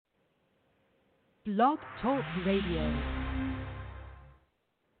Blog Talk Radio.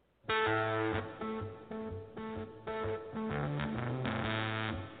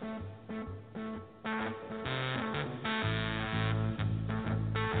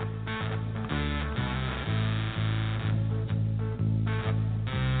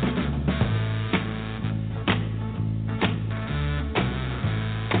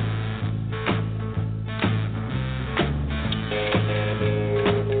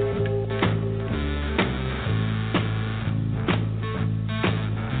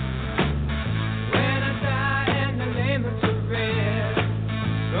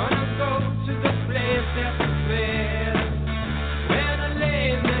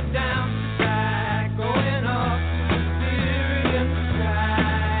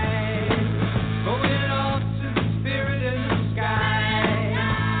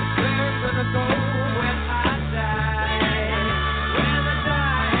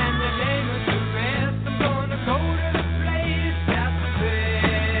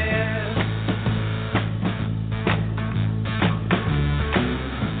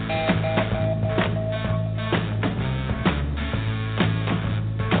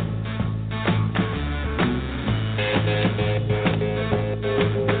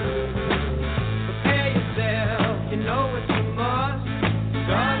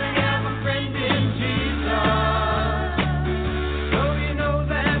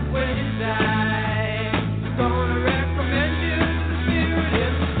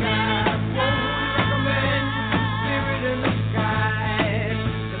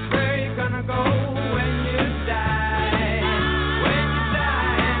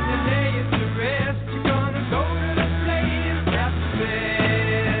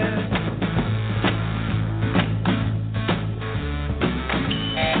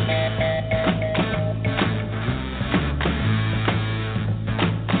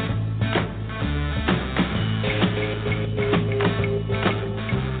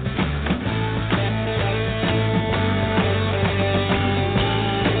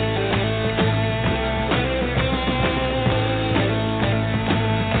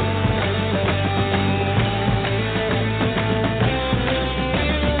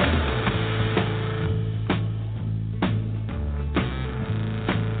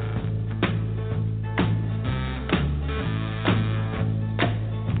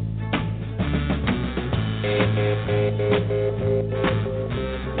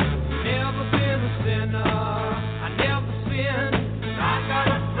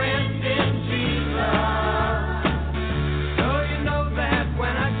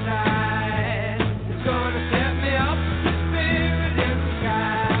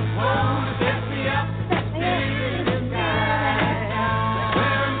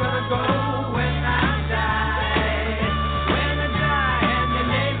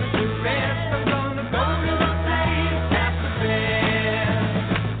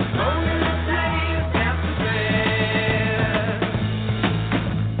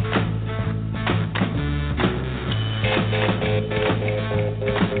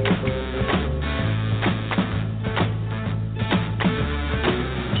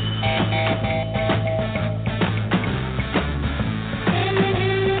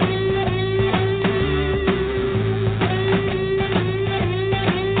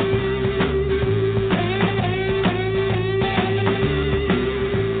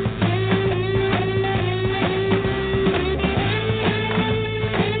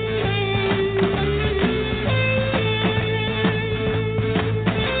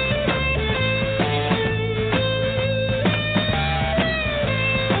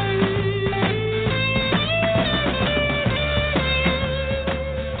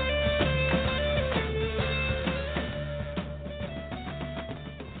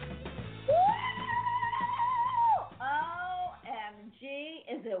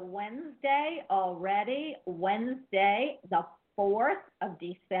 Wednesday, the 4th of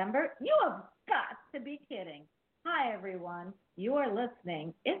December. You have got to be kidding. Hi, everyone. You are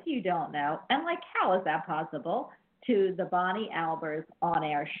listening, if you don't know, and like, how is that possible, to the Bonnie Albers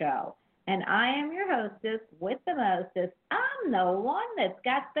on-air show. And I am your hostess with the mostest. I'm the one that's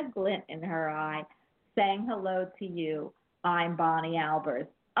got the glint in her eye, saying hello to you. I'm Bonnie Albers.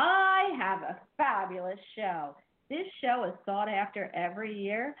 I have a fabulous show. This show is sought after every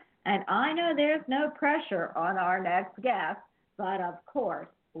year. And I know there's no pressure on our next guest, but of course,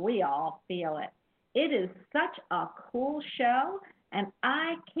 we all feel it. It is such a cool show, and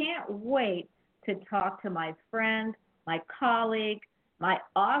I can't wait to talk to my friend, my colleague, my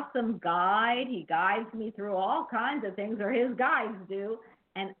awesome guide. He guides me through all kinds of things, or his guides do,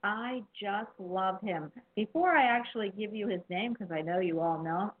 and I just love him. Before I actually give you his name, because I know you all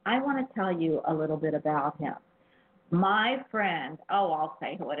know him, I want to tell you a little bit about him. My friend, I'll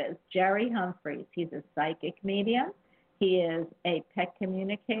say who it is, Jerry Humphries. He's a psychic medium. He is a pet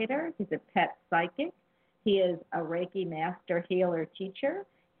communicator. He's a pet psychic. He is a Reiki master healer teacher.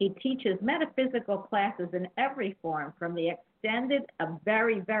 He teaches metaphysical classes in every form, from the extended,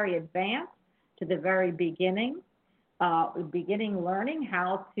 very, very advanced, to the very beginning learning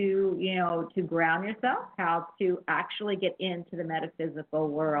how to ground yourself, how to actually get into the metaphysical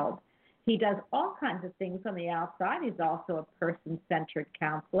world. He does all kinds of things on the outside. He's also a person-centered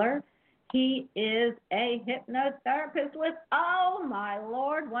counselor. He is a hypnotherapist with, oh my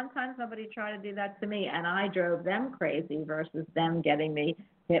Lord, one time somebody tried to do that to me and I drove them crazy versus them getting me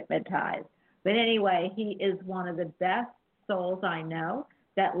hypnotized. But anyway, he is one of the best souls I know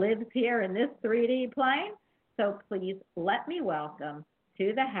that lives here in this 3D plane. So please let me welcome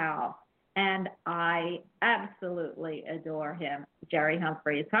to the house, and I absolutely adore him, Jerry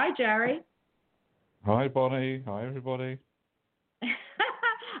Humphries. Hi, Jerry. Hi, Bonnie. Hi, everybody.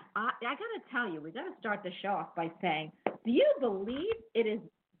 I got to tell you, we got to start the show off by saying, do you believe it is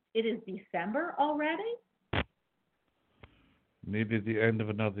December already? Nearly the end of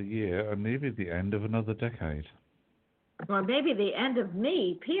another year and nearly the end of another decade. Or maybe the end of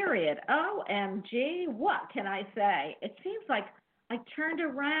me, period. OMG, what can I say? It seems like I turned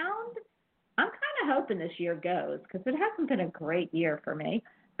around. I'm kind of hoping this year goes, because it hasn't been a great year for me.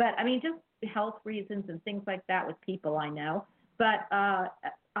 But, I mean, just health reasons and things like that with people I know. But I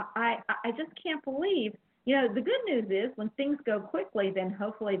just can't believe, the good news is when things go quickly, then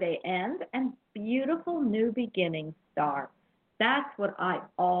hopefully they end and beautiful new beginnings start. That's what I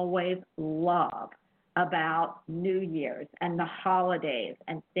always love about New Year's and the holidays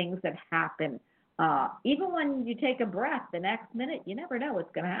and things that happen. Even when you take a breath, the next minute, you never know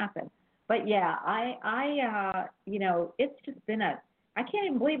what's going to happen. But yeah, it's just been I can't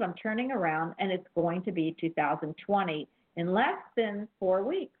even believe I'm turning around and it's going to be 2020 in less than 4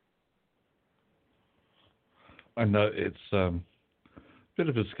 weeks. I know it's a bit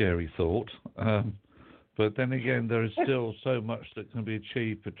of a scary thought, but then again, there is still so much that can be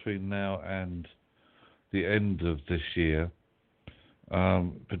achieved between now and the end of this year,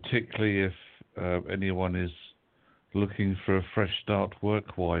 particularly if anyone is looking for a fresh start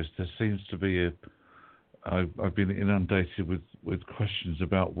work-wise. There seems to be I've been inundated with questions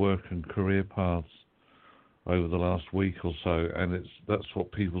about work and career paths over the last week or so, and that's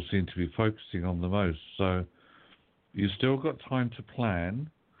what people seem to be focusing on the most. So you've still got time to plan.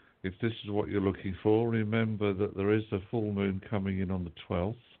 If this is what you're looking for, remember that there is a full moon coming in on the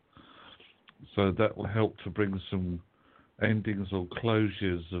 12th. So that will help to bring some endings or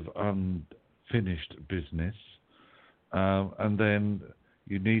closures of unfinished business. And then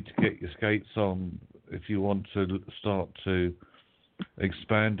you need to get your skates on if you want to start to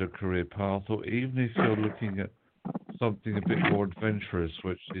expand a career path, or even if you're looking at something a bit more adventurous,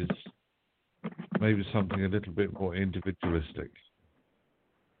 which is maybe something a little bit more individualistic.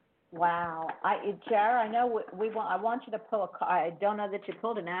 Wow, Jer, I know I want you to pull a card. I don't know that you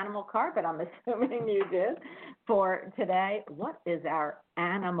pulled an animal card, but I'm assuming you did for today. What is our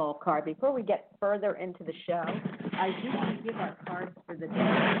animal card? Before we get further into the show, I do want to give our cards for the day.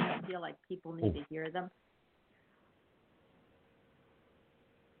 I feel like people need to hear them.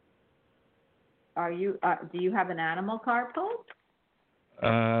 Do you have an animal card pulled?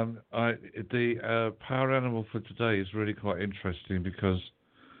 The power animal for today is really quite interesting because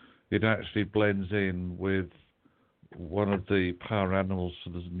it actually blends in with one of the power animals for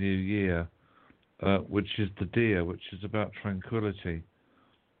the new year, which is the deer, which is about tranquility.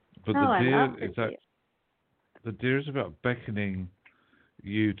 But the deer is about beckoning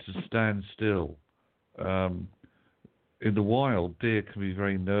you to stand still. In the wild, deer can be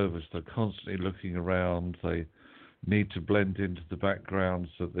very nervous. They're constantly looking around. They need to blend into the background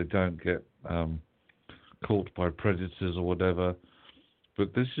so that they don't get caught by predators or whatever.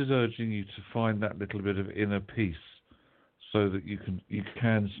 But this is urging you to find that little bit of inner peace so that you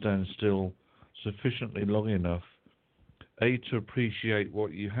can stand still sufficiently long enough, A, to appreciate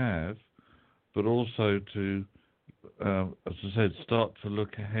what you have, but also to, as I said, start to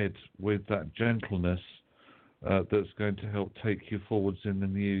look ahead with that gentleness that's going to help take you forwards in the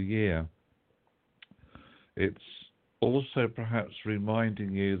new year. It's also perhaps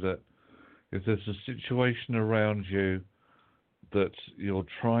reminding you that if there's a situation around you that you're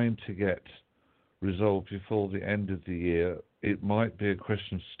trying to get resolved before the end of the year, it might be a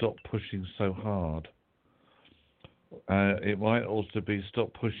question of stop pushing so hard. It might also be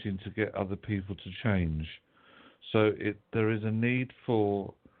stop pushing to get other people to change. So there is a need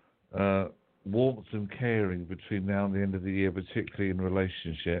for warmth and caring between now and the end of the year, particularly in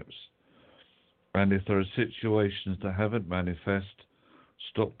relationships. And if there are situations that haven't manifest,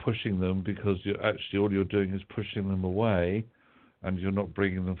 stop pushing them, because all you're doing is pushing them away, and you're not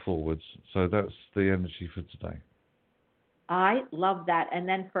bringing them forwards. So that's the energy for today. I love that. And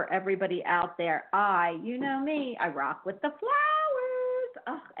then for everybody out there, you know me, I rock with the flowers.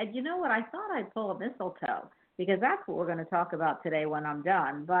 Oh, and you know what? I thought I'd pull a mistletoe, because that's what we're going to talk about today when I'm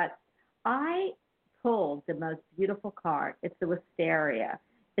done. But I pulled the most beautiful card. It's the wisteria.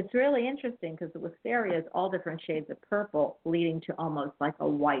 It's really interesting because the wisteria is all different shades of purple, leading to almost like a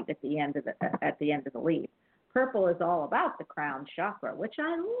white at the end of the leaf. Purple is all about the crown chakra, which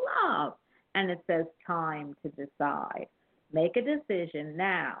I love. And it says time to decide. Make a decision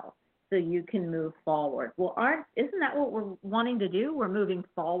now so you can move forward. Well, isn't that what we're wanting to do? We're moving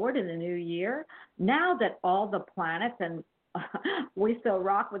forward in the new year. Now that all the planets, and we still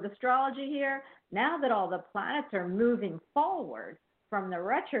rock with astrology here, now that all the planets are moving forward from the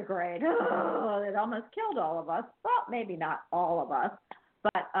retrograde, it almost killed all of us. Well, maybe not all of us,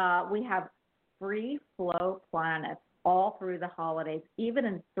 but we have free flow planets all through the holidays,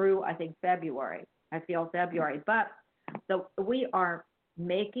 even through, I think, February. I feel February. But we are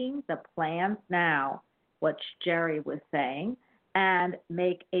making the plans now, which Jerry was saying, and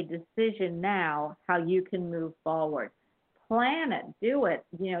make a decision now how you can move forward. Plan it, do it.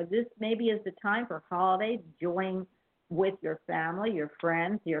 This maybe is the time for holidays, join with your family, your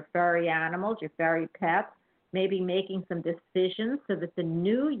friends, your furry animals, your furry pets, maybe making some decisions so that the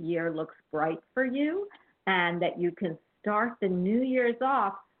new year looks bright for you and that you can start the New Year's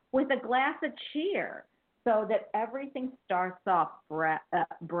off with a glass of cheer, so that everything starts off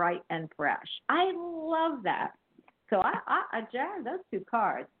bright and fresh. I love that. So, Jared, those two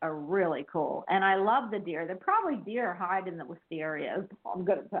cards are really cool. And I love the deer. They're probably deer hide in the wisteria, I'm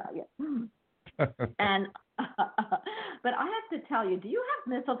going to tell you. And but I have to tell you, do you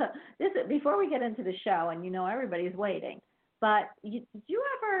have mistletoe? Before we get into the show, and everybody's waiting, but do you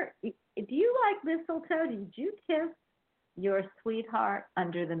like mistletoe? Did you kiss your sweetheart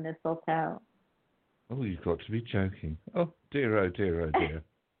under the mistletoe? Oh, you've got to be joking. Oh, dear, oh, dear, oh, dear.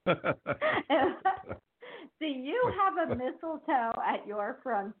 Do you have a mistletoe at your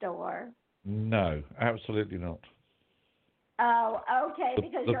front door? No, absolutely not. Oh, okay,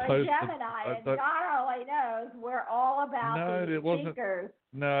 because you're a Gemini, and God only knows we're all about the stinkers.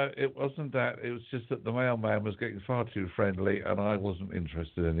 No, it wasn't that. It was just that the mailman was getting far too friendly, and I wasn't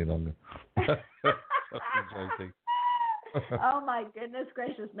interested any longer. I'm joking. Oh, my goodness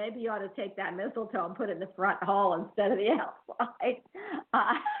gracious. Maybe you ought to take that mistletoe and put it in the front hall instead of the outside.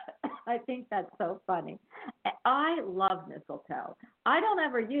 I think that's so funny. I love mistletoe. I don't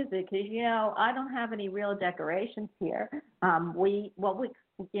ever use it because, I don't have any real decorations here. We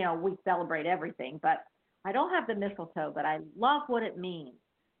celebrate everything, but I don't have the mistletoe, but I love what it means.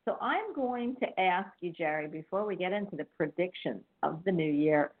 So I'm going to ask you, Jerry, before we get into the predictions of the new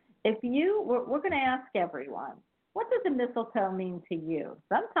year, we're going to ask everyone, what does a mistletoe mean to you?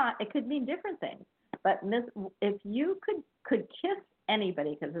 Sometimes it could mean different things, but if you could kiss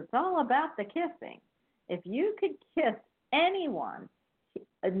anybody, because it's all about the kissing, if you could kiss anyone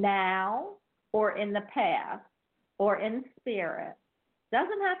now or in the past or in spirit,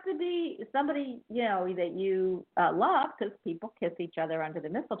 doesn't have to be somebody that you love, because people kiss each other under the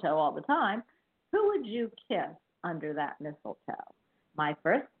mistletoe all the time. Who would you kiss under that mistletoe? My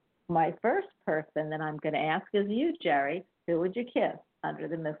first person that I'm going to ask is you, Jerry. Who would you kiss under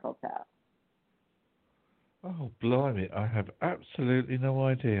the mistletoe? Oh, blimey, I have absolutely no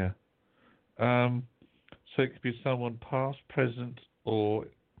idea. So it could be someone past, present, or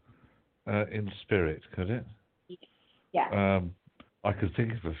in spirit, could it? Yeah. I could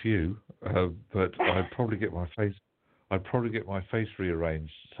think of a few, but I'd probably get my face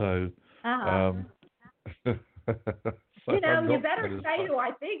rearranged. So. So you better say who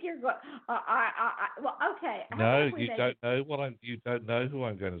I think you're going. Well, okay. No, you don't know you don't know who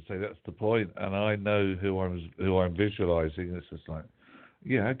I'm going to say. That's the point, and I know who I'm visualizing. It's just like,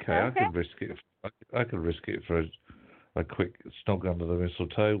 yeah, okay. I can risk it. I can risk it for a quick snog under the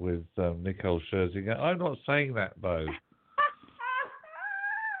mistletoe with Nicole Scherzinger. I'm not saying that though.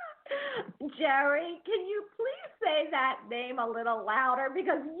 Jerry, can you please say that name a little louder,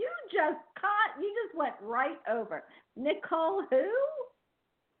 because you just went right over. Nicole who?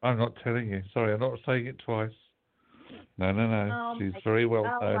 I'm not telling you. Sorry, I'm not saying it twice. No. Oh, she's very well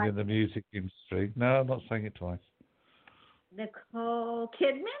known in the music industry. No, I'm not saying it twice. Nicole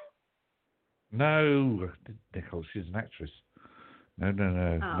Kidman? No, Nicole, she's an actress. No.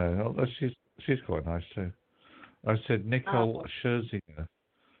 Oh. Although she's quite nice too. I said Nicole Scherzinger.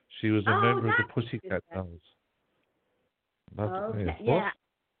 She was a member of the Pussycat Dolls. Okay. What? Yeah.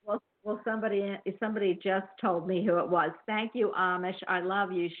 Well, somebody just told me who it was. Thank you, Amish. I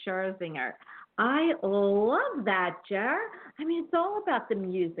love you, Scherzinger. I love that, Jer. I mean, it's all about the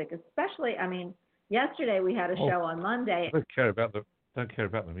music, especially. I mean, yesterday we had a show on Monday. I don't care about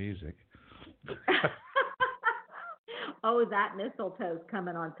the music. Oh, that mistletoe's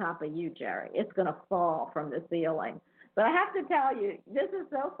coming on top of you, Jerry. It's going to fall from the ceiling. But I have to tell you, this is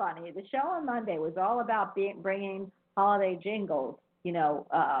so funny. The show on Monday was all about bringing holiday jingles,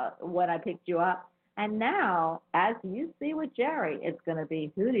 when I picked you up. And now, as you see with Jerry, it's going to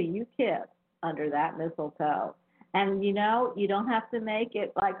be, who do you kiss under that mistletoe? And, you don't have to make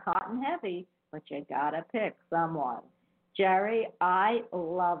it like hot and heavy, but you got to pick someone. Jerry, I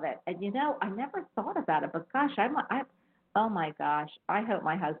love it. And, I never thought about it, but gosh, oh my gosh, I hope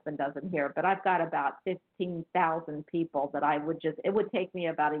my husband doesn't hear it, but I've got about 15,000 people that it would take me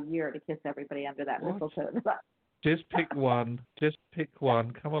about a year to kiss everybody under that mistletoe. Just pick one.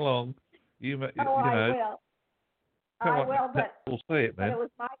 Come along. I will. I will, but we'll say it then.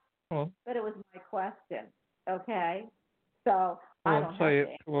 But it was my question. Okay, so Come I on, don't say have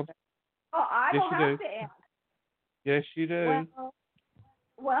it. to Come on. Oh, I yes, don't have to answer. Yes, you do.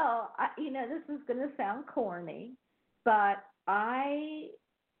 Well, this is going to sound corny, but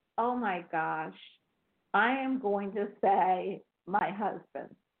oh my gosh, I am going to say my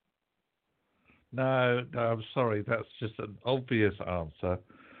husband. No, I'm sorry. That's just an obvious answer.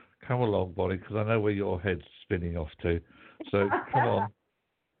 Come along, Bonnie, because I know where your head's spinning off to. So come on.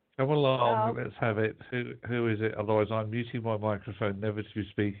 Come along. Let's have it. Who is it? Otherwise, I'm muting my microphone, never to be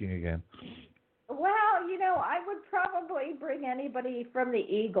speaking again. Well, I would probably bring anybody from the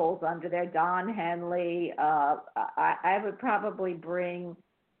Eagles under there. Don Henley. I would probably bring,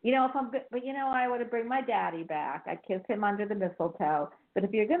 if I'm good, but I would bring my daddy back. I'd kiss him under the mistletoe. But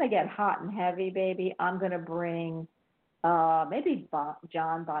if you're going to get hot and heavy, baby, I'm going to bring maybe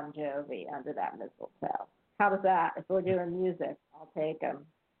John Bon Jovi under that mistletoe. How does that? If we're doing music, I'll take him.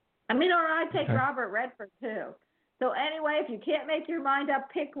 Or I'd take Robert Redford too. So anyway, if you can't make your mind up,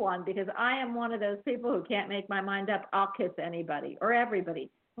 pick one, because I am one of those people who can't make my mind up. I'll kiss anybody or everybody.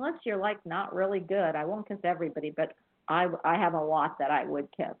 Unless you're not really good, I won't kiss everybody, but I have a lot that I would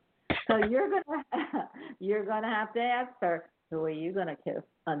kiss. So you're gonna have to answer, who are you gonna kiss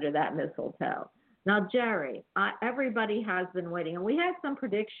under that mistletoe? Now, Jerry, everybody has been waiting, and we had some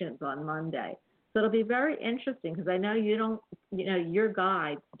predictions on Monday, so it'll be very interesting because I know you don't, your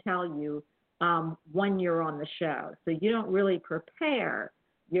guides tell you when you're on the show, so you don't really prepare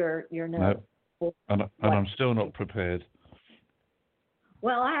your notes. No. And I'm still not prepared.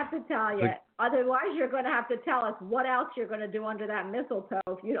 Well, I have to tell you, otherwise you're going to have to tell us what else you're going to do under that mistletoe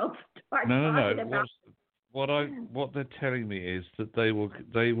if you don't start talking about it. What they're telling me is that they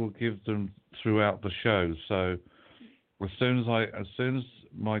will give them throughout the show. So as soon as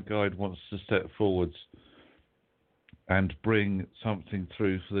my guide wants to step forwards and bring something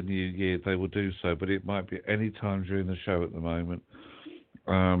through for the new year, they will do so. But it might be any time during the show at the moment.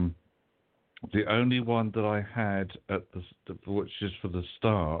 The only one that I had which is for the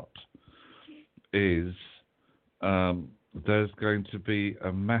start, is there's going to be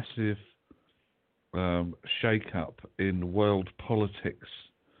a massive shake-up in world politics,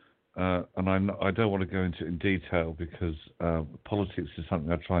 and I don't want to go into it in detail because politics is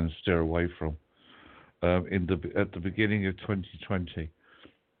something I try and steer away from. At the beginning of 2020,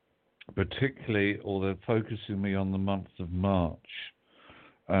 particularly, or they're focusing me on the month of March.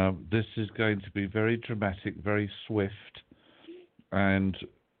 This is going to be very dramatic, very swift, and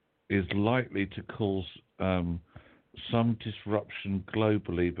is likely to cause some disruption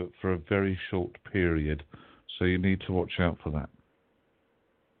globally, but for a very short period. So you need to watch out for that.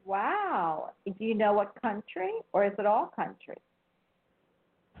 Wow. Do you know what country, or is it all country?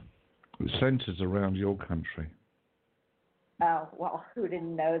 It centers around your country. Oh, well, who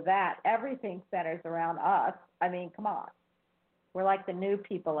didn't know that? Everything centers around us. I mean, come on. We're like the new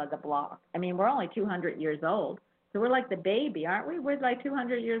people of the block. I mean, we're only 200 years old. So we're like the baby, aren't we? We're like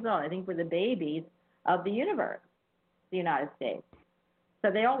 200 years old. I think we're the babies of the universe, the United States.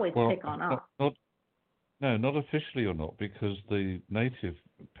 So they always pick on us. Not officially or not, because the native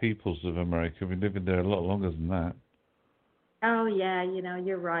peoples of America have been living there a lot longer than that. Oh, yeah,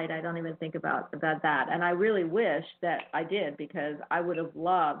 you're right. I don't even think about that. And I really wish that I did, because I would have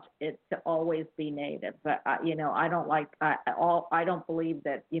loved it to always be native. But, I don't believe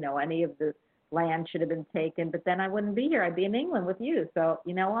that, any of the land should have been taken. But then I wouldn't be here. I'd be in England with you. So,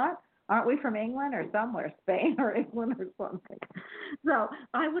 you know what? Aren't we from England or somewhere, Spain or England or something? So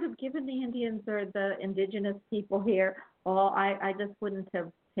I would have given the Indians or the indigenous people here, I just wouldn't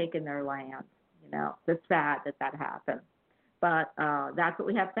have taken their land. It's sad that happened. But that's what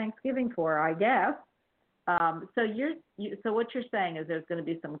we have Thanksgiving for, I guess. So what you're saying is there's going to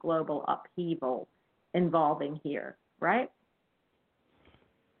be some global upheaval involving here, right?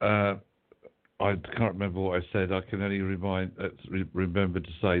 I can't remember what I said. I can only remember to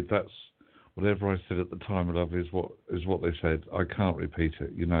say that's whatever I said at the time, love, is what they said. I can't repeat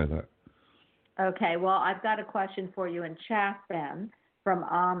it. You know that. Okay. Well, I've got a question for you in chat then from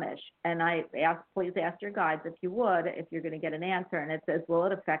Amish, and please ask your guides if you would, if you're going to get an answer. And it says, will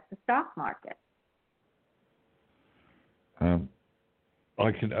it affect the stock market?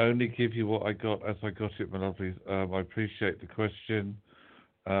 I can only give you what I got as I got it, my lovely. I appreciate the question.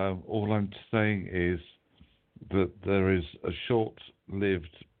 All I'm saying is that there is a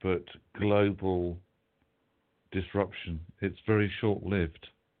short-lived but global disruption. It's very short-lived.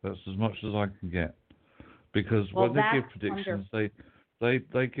 That's as much as I can get. Because when they give predictions,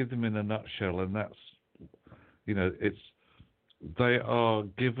 they give them in a nutshell, and that's, they are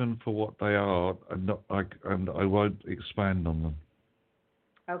given for what they are, and I won't expand on them.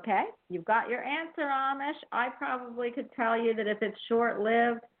 Okay, you've got your answer, Amish. I probably could tell you that if it's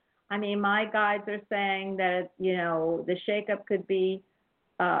short-lived, my guides are saying that, the shakeup could be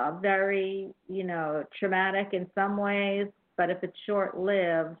very, traumatic in some ways, but if it's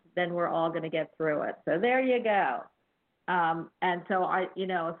short-lived, then we're all going to get through it. So there you go. And so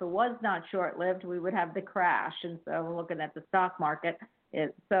if it was not short-lived, we would have the crash. And so we're looking at the stock market.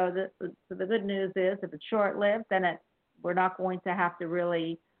 So the good news is if it's short-lived, then we're not going to have to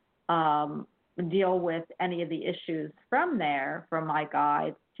really deal with any of the issues from my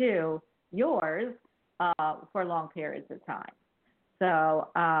guides to yours for long periods of time. So,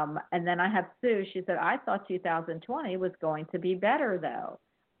 and then I have Sue. She said, I thought 2020 was going to be better, though.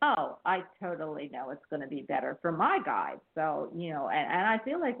 Oh, I totally know it's going to be better for my guides. So, and I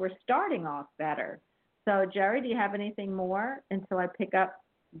feel like we're starting off better. So, Jerry, do you have anything more until I pick up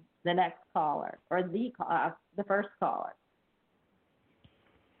the next caller or the first caller?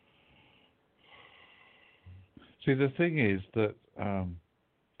 See, the thing is that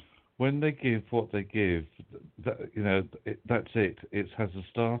when they give what they give, that's it. It has a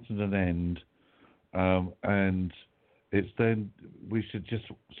start and an end, and it's then we should just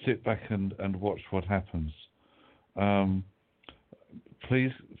sit back and watch what happens.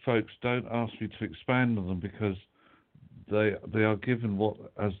 Please, folks, don't ask me to expand on them because they are given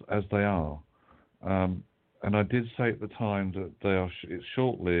as they are. And I did say at the time that it's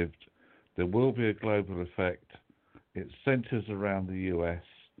short-lived. There will be a global effect. It centers around the US,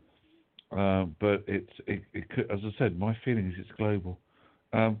 but it could, as I said, my feeling is it's global.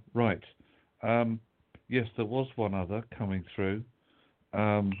 Right. Yes, there was one other coming through.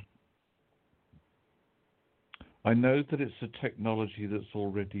 I know that it's a technology that's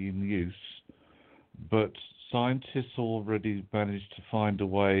already in use, but scientists already managed to find a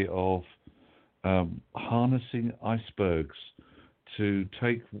way of harnessing icebergs to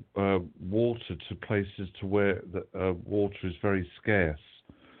take water to places to where the water is very scarce.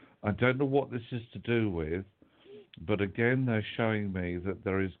 I don't know what this is to do with, but again, they're showing me that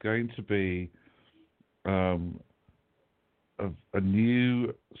there is going to be a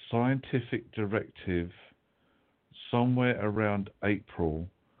new scientific directive somewhere around April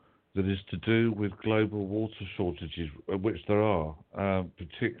that is to do with global water shortages, which there are,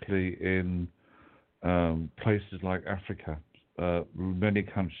 particularly in places like Africa. Many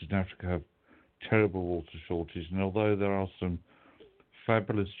countries in Africa have terrible water shortages, and although there are some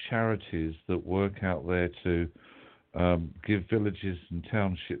fabulous charities that work out there to give villages and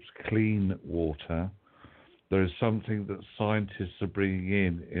townships clean water, there is something that scientists are bringing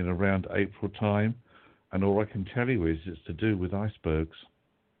in around April time, and all I can tell you is it's to do with icebergs.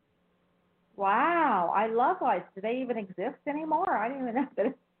 Wow, I love ice. Do they even exist anymore? I didn't even know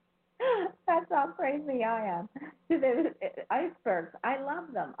that. That's how crazy I am. Icebergs, I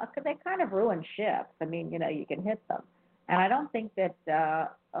love them. They kind of ruin ships. You can hit them. And I don't think that,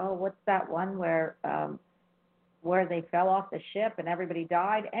 what's that one where they fell off the ship and everybody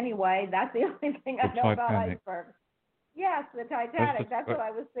died? Anyway, that's the only thing I know about icebergs. Yes, the Titanic. That's what I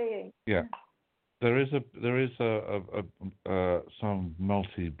was seeing. Yeah. There is some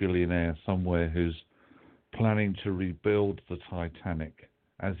multi-billionaire somewhere who's planning to rebuild the Titanic,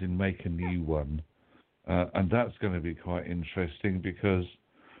 as in make a new one. And that's going to be quite interesting because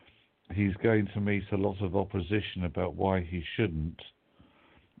he's going to meet a lot of opposition about why he shouldn't.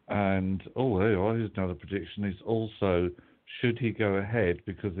 And, here's another prediction. He's also should he go ahead,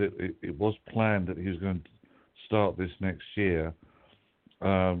 because it was planned that he was going to start this next year.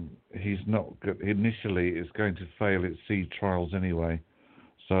 He's not initially. It's going to fail its seed trials anyway,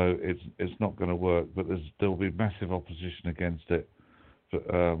 so it's not going to work. But there will be massive opposition against it.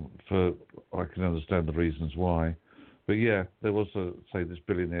 For I can understand the reasons why, but yeah, there was this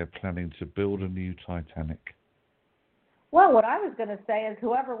billionaire planning to build a new Titanic. Well, what I was going to say is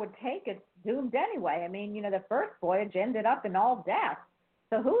whoever would take it's doomed anyway. I mean, the first voyage ended up in all death.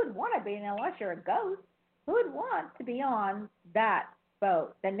 So who would want to be, unless you're a ghost, who would want to be on that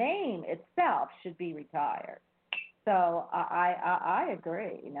boat? The name itself should be retired. So I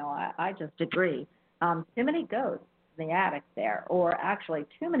agree. I just agree. Too many ghosts in the attic there, or actually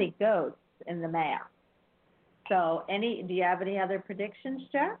too many ghosts in the map. So do you have any other predictions,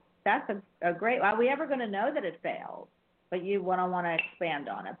 Jeff? That's a great, are we ever going to know that it failed? But you want to expand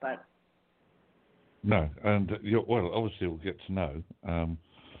on it, but. No, and obviously we'll get to know.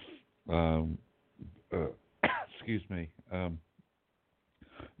 Excuse me.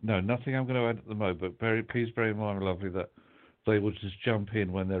 No, nothing I'm going to add at the moment, but please bear in mind, lovely, that they will just jump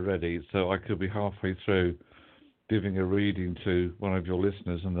in when they're ready, so I could be halfway through giving a reading to one of your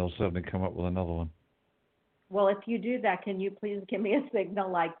listeners, and they'll certainly come up with another one. Well, if you do that, can you please give me a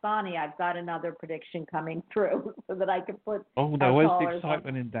signal like, Bonnie, I've got another prediction coming through, so that I can put. Oh, no, where's the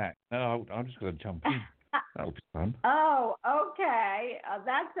excitement in that? No, I'm just going to jump in. That'll be fun. Oh, okay.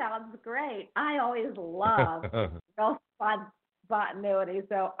 That sounds great. I always love real spontaneity,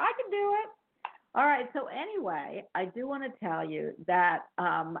 so I can do it. All right, so anyway, I do want to tell you that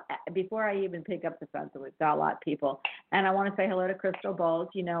before I even pick up the phone, so we've got a lot of people, and I want to say hello to Crystal Bowles.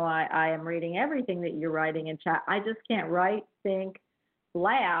 I am reading everything that you're writing in chat. I just can't write, think,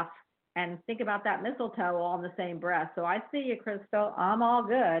 laugh, and think about that mistletoe all in the same breath. So I see you, Crystal. I'm all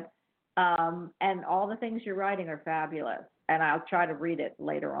good. And all the things you're writing are fabulous, and I'll try to read it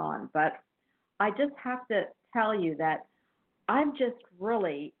later on. But I just have to tell you that I'm just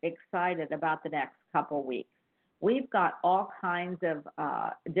really excited about the next couple weeks. We've got all kinds of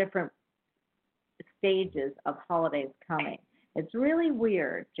different stages of holidays coming. It's really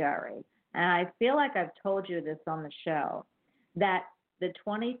weird, Jerry, and I feel like I've told you this on the show, that the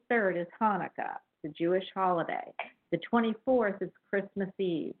 23rd is Hanukkah, the Jewish holiday. The 24th is Christmas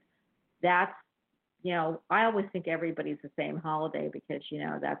Eve. That's, I always think everybody's the same holiday because,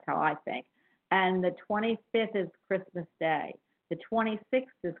 that's how I think. And the 25th is Christmas Day. The 26th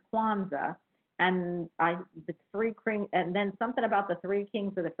is Kwanzaa, and and then something about the Three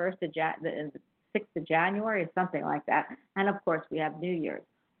Kings of the 6th of January or something like that. And of course, we have New Year's.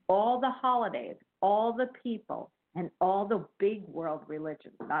 All the holidays, all the people, and all the big world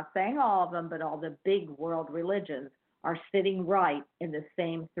religions, not saying all of them, but all the big world religions are sitting right in the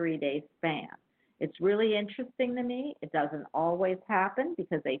same 3-day span. It's really interesting to me. It doesn't always happen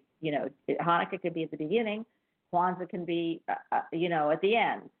because Hanukkah could be at the beginning, Kwanzaa can be, at the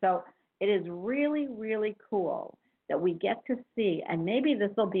end. So it is really, really cool that we get to see, and maybe this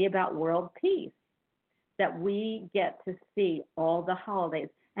will be about world peace, that we get to see all the holidays.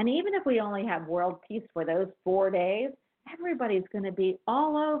 And even if we only have world peace for those 4 days, everybody's going to be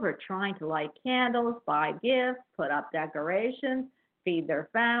all over trying to light candles, buy gifts, put up decorations, feed their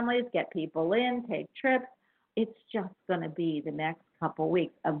families, get people in, take trips. It's just going to be the next couple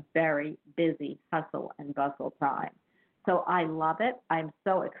weeks a very busy hustle and bustle time. So I love it. I'm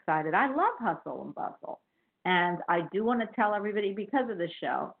so excited. I love hustle and bustle. And I do want to tell everybody, because of the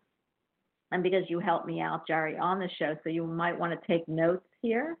show, and because you helped me out, Jerry, on the show, so you might want to take notes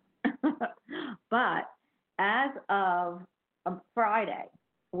here. But as of Friday,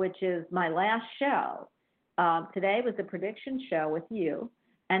 which is my last show, today was a prediction show with you.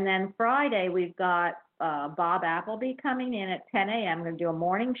 And then Friday, we've got Bob Appleby coming in at 10 a.m. I'm going to do a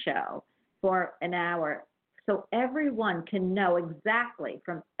morning show for an hour, so everyone can know exactly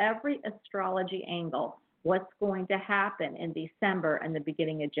from every astrology angle what's going to happen in December and the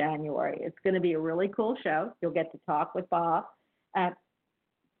beginning of January. It's going to be a really cool show. You'll get to talk with Bob. And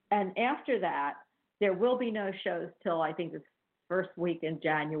after that, there will be no shows till I think the first week in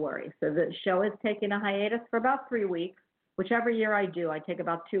January. So the show is taking a hiatus for about 3 weeks. Whichever year I do, I take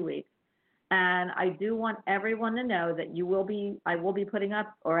about 2 weeks. And I do want everyone to know that I will be putting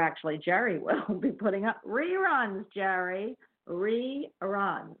up, or actually Jerry will be putting up reruns, Jerry,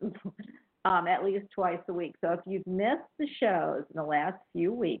 reruns, at least twice a week. So if you've missed the shows in the last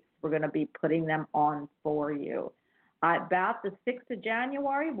few weeks, we're going to be putting them on for you. About the 6th of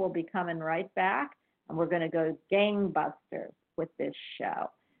January, we'll be coming right back, and we're going to go gangbusters with this show.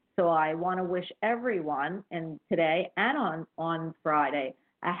 So I want to wish everyone, and today and on Friday,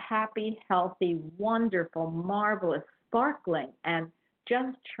 a happy, healthy, wonderful, marvelous, sparkling and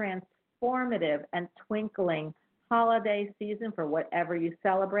just transformative and twinkling holiday season for whatever you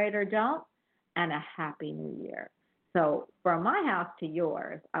celebrate or don't, and a happy new year. So from my house to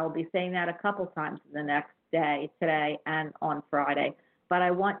yours, I will be saying that a couple times the next day, today and on Friday. But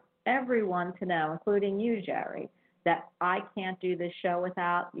I want everyone to know, including you, Jerry, that I can't do this show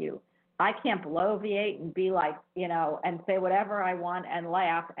without you. I can't bloviate and be like, and say whatever I want and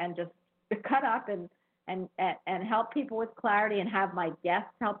laugh and just cut up and help people with clarity and have my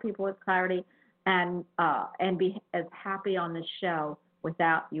guests help people with clarity and be as happy on the show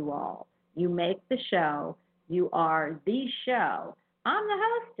without you all. You make the show. You are the show. I'm the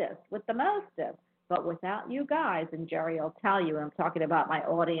hostess with the mostest. But without you guys, and Jerry will tell you, I'm talking about my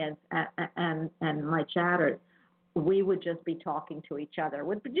audience and my chatters, we would just be talking to each other.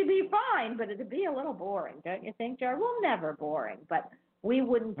 Would be fine, but it'd be a little boring, don't you think, Jerry? Well, never boring, but we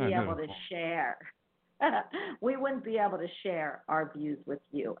wouldn't be able to share. We wouldn't be able to share our views with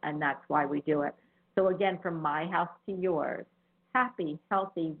you, and that's why we do it. So again, from my house to yours, happy,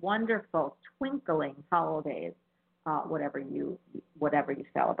 healthy, wonderful, twinkling holidays, whatever you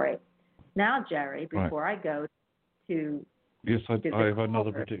celebrate. Now, Jerry, before I go to... Yes, I have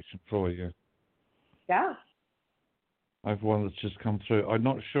another prediction for you. Yeah. I have one that's just come through. I'm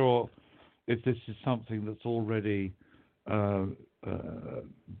not sure if this is something that's already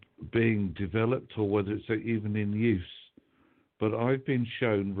being developed or whether it's even in use, but I've been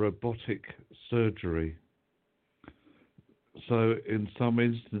shown robotic surgery. So in some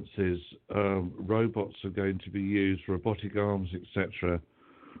instances, robots are going to be used, robotic arms, etc.,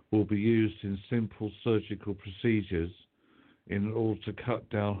 will be used in simple surgical procedures in order to cut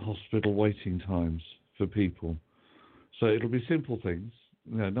down hospital waiting times for people. So it'll be simple things,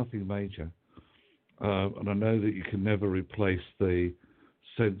 nothing major. And I know that you can never replace the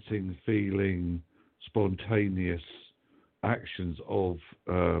sensing, feeling, spontaneous actions of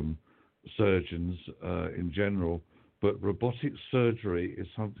surgeons in general, but robotic surgery is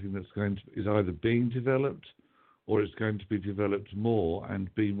something that's is either being developed or it's going to be developed more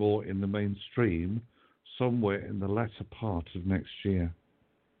and be more in the mainstream somewhere in the latter part of next year.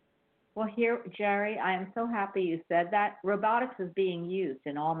 Well, here, Jerry, I am so happy you said that. Robotics is being used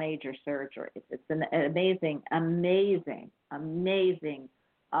in all major surgeries. It's an amazing, amazing, amazing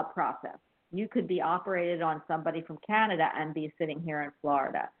process. You could be operated on somebody from Canada and be sitting here in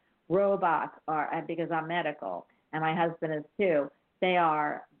Florida. Robots are, because I'm medical, and my husband is too, they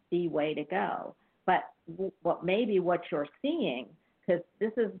are the way to go. But what you're seeing, because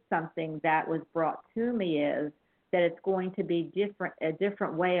this is something that was brought to me, is that it's going to be a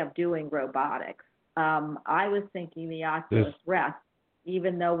different way of doing robotics. I was thinking the Oculus Rift,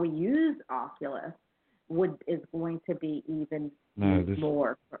 even though we use Oculus, is going to be even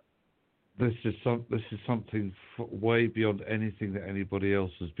more. This is something way beyond anything that anybody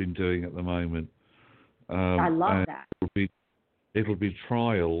else has been doing at the moment. I love that. It'll be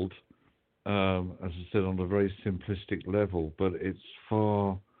trialed, as I said, on a very simplistic level, but it's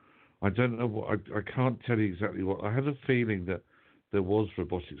far. I don't know what. I can't tell you exactly what. I had a feeling that there was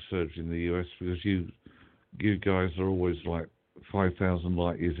robotic surgery in the US because you guys are always like 5,000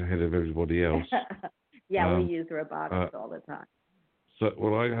 light years ahead of everybody else. Yeah, we use robotics all the time. So,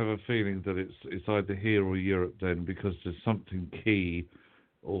 well, I have a feeling that it's either here or Europe then, because there's something key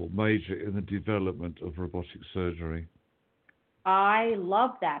or major in the development of robotic surgery. I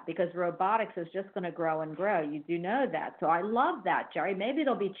love that because robotics is just going to grow and grow. You do know that. So I love that, Jerry. Maybe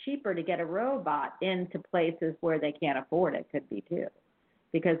it'll be cheaper to get a robot into places where they can't afford it. Could be too,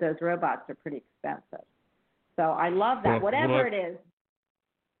 because those robots are pretty expensive. So I love that. Whatever it is.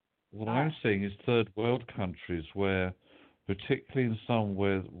 What I'm seeing is third world countries where, particularly in some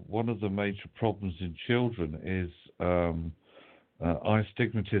where one of the major problems in children is eye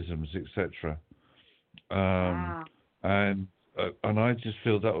stigmatisms, etc. And I just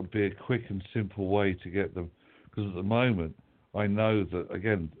feel that would be a quick and simple way to get them, because at the moment I know that,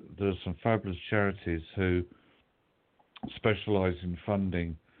 again, there are some fabulous charities who specialise in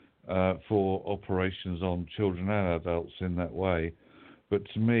funding for operations on children and adults in that way. But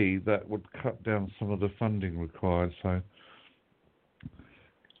to me, that would cut down some of the funding required. So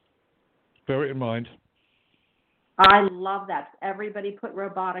bear it in mind. I love that. Everybody put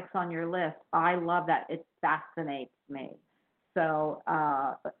robotics on your list. I love that. It fascinates me. So,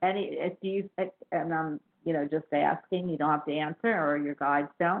 and I'm, just asking, you don't have to answer, or your guides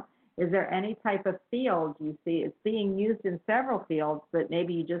don't. Is there any type of field you see? It's being used in several fields, but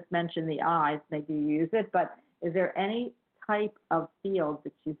maybe you just mentioned the eyes, maybe you use it, but is there any type of field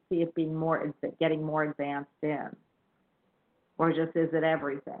that you see it being getting more advanced in? Or just is it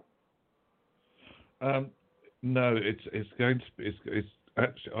everything? No, it's going to be. It's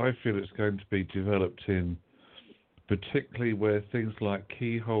actually. I feel it's going to be developed in, particularly where things like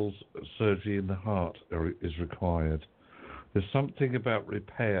keyhole surgery in the heart is required. There's something about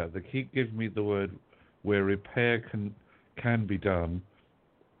repair. They keep giving me the word where repair can be done,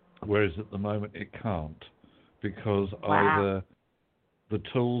 whereas at the moment it can't, because either the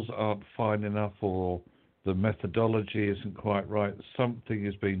tools aren't fine enough or the methodology isn't quite right. Something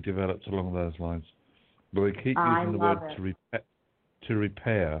is being developed along those lines. But they keep using the word to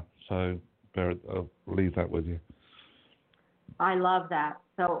repair. So I'll leave that with you. I love that.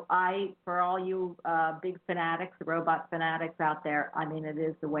 So for all you big fanatics, robot fanatics out there, I mean, it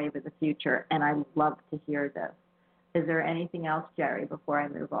is the wave of the future, and I love to hear this. Is there anything else, Jerry, before I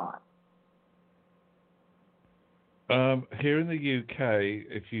move on? Here in the UK,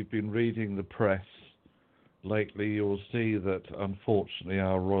 if you've been reading the press lately, you'll see that unfortunately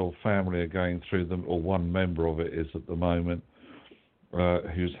our royal family are going through them, or one member of it is at the moment,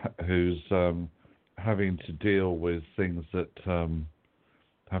 who's having to deal with things that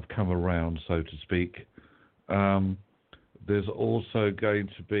have come around, so to speak. There's also going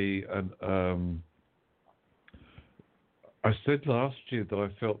to be I said last year that I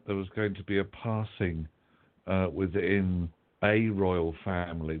felt there was going to be a passing within a royal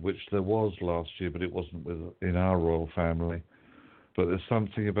family, which there was last year, but it wasn't within our royal family. But there's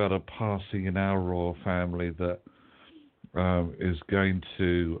something about a passing in our royal family that is going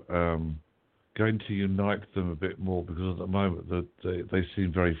to unite them a bit more, because at the moment they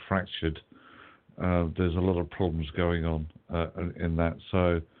seem very fractured. There's a lot of problems going on in that.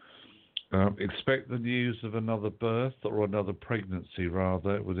 So expect the news of another birth, or another pregnancy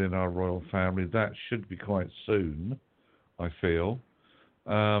rather, within our royal family. That should be quite soon, I feel.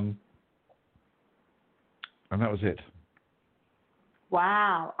 And that was it.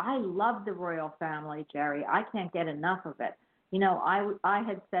 Wow, I love the royal family, Jerry. I can't get enough of it. You know, I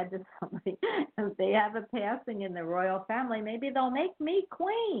had said to somebody, if they have a passing in the royal family, maybe they'll make me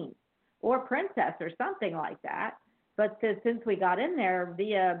queen or princess or something like that. But since we got in there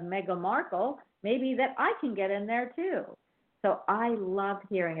via Meghan Markle, maybe that I can get in there too. So I love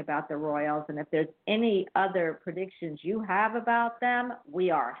hearing about the royals, and if there's any other predictions you have about them, we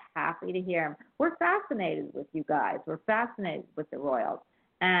are happy to hear them. We're fascinated with you guys. We're fascinated with the royals,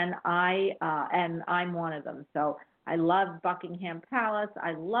 and I'm one of them. So I love Buckingham Palace.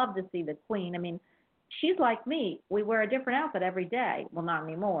 I love to see the Queen. I mean, she's like me. We wear a different outfit every day. Well, not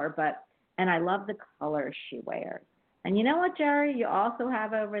anymore, and I love the colors she wears. And you know what, Jerry? You also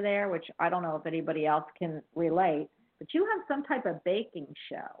have over there, which I don't know if anybody else can relate, but you have some type of baking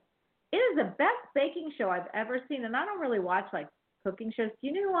show. It is the best baking show I've ever seen, and I don't really watch like cooking shows. Do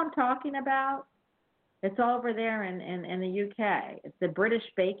you know who I'm talking about? It's over there in the UK. It's the British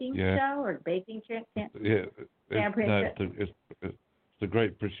Baking Show or Baking Championship. It's the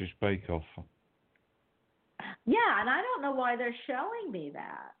Great British Bake Off. Yeah, and I don't know why they're showing me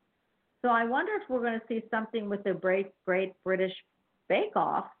that. So I wonder if we're going to see something with the Great British Bake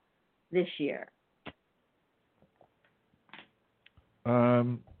Off this year.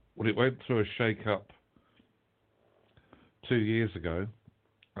 Well, it went through a shake-up 2 years ago,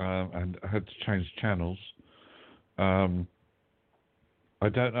 and had to change channels. I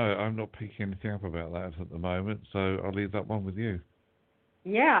don't know. I'm not picking anything up about that at the moment, so I'll leave that one with you.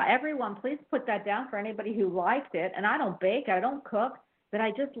 Yeah, everyone, please put that down for anybody who liked it. And I don't bake, I don't cook, but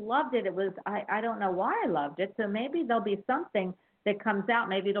I just loved it. It was, I don't know why I loved it. So maybe there'll be something that comes out.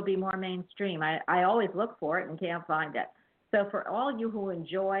 Maybe it'll be more mainstream. I always look for it and can't find it. So for all you who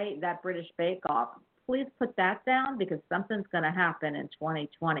enjoy that British Bake Off, please put that down, because something's going to happen in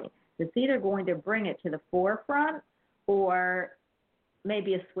 2020. It's either going to bring it to the forefront, or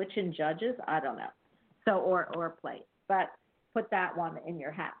maybe a switch in judges. I don't know. So or a plate. But put that one in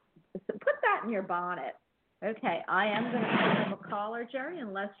your hat. So put that in your bonnet. Okay, I am going to pick up a caller, Jerry,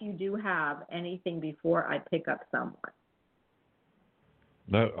 unless you do have anything before I pick up someone.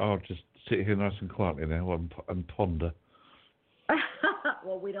 No, I'll just sit here nice and quietly now and ponder.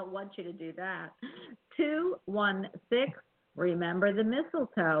 Well, we don't want you to do that. 216, remember the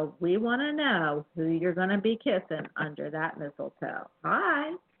mistletoe. We want to know who you're going to be kissing under that mistletoe.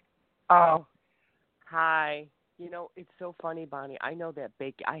 Hi. Oh, hi. You know, it's so funny, Bonnie. I know that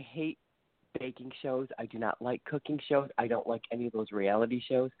I hate baking shows. I do not like cooking shows. I don't like any of those reality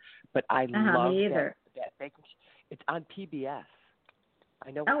shows. But I love that baking show. It's on PBS.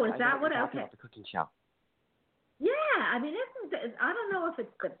 I know. Oh, is that what? Okay. About the cooking show. Yeah, I mean, I don't know if it's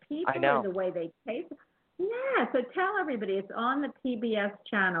the people or the way they taste. Yeah, so tell everybody it's on the PBS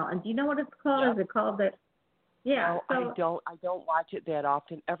channel. And do you know what it's called? Yep. Is it called the Yeah. No, So I don't watch it that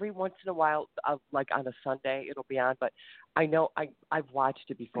often. Every once in a while, like on a Sunday, it'll be on. But I know I've watched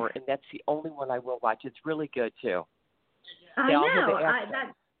it before, and that's the only one I will watch. It's really good too. I They all have know. the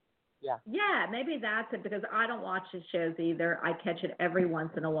accent. Yeah. Yeah, maybe that's it because I don't watch the shows either. I catch it every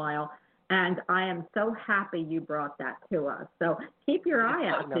once in a while. And I am so happy you brought that to us. So keep your eye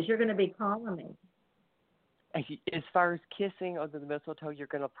out because you're going to be calling me. As far as kissing under the mistletoe, you're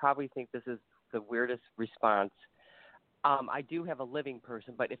going to probably think this is the weirdest response. I do have a living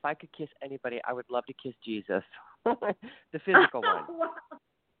person, but if I could kiss anybody, I would love to kiss Jesus, the physical one.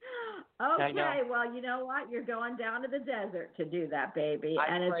 Okay, well, you know what? You're going down to the desert to do that, baby,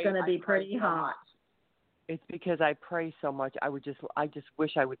 and it's going to be pretty hot. It's because I pray so much. I just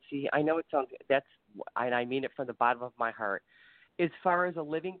wish I would see. I know it sounds and I mean it from the bottom of my heart. As far as a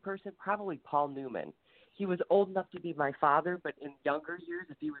living person, probably Paul Newman. He was old enough to be my father, but in younger years,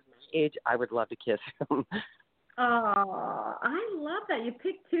 if he was my age, I would love to kiss him. Oh, I love that. You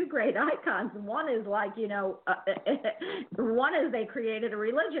picked two great icons. One is like, one is they created a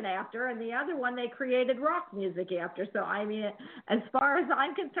religion after, and the other one they created rock music after. So, I mean, as far as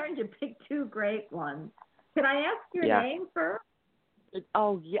I'm concerned, you picked two great ones. Can I ask your name first? It's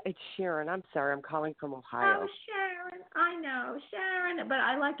Sharon. I'm sorry. I'm calling from Ohio. Oh, Sharon. I know, Sharon. But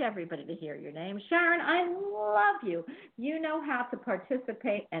I like everybody to hear your name. Sharon, I love you. You know how to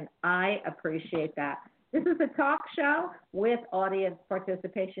participate, and I appreciate that. This is a talk show with audience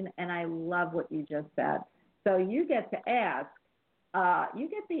participation, and I love what you just said. So you get to ask. You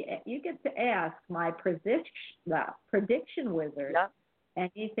get to ask my prediction wizard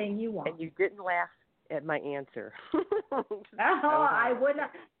anything you want. And you didn't laugh at my answer. I wouldn't.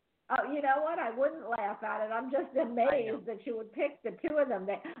 You know what? I wouldn't laugh at it. I'm just amazed that you would pick the two of them.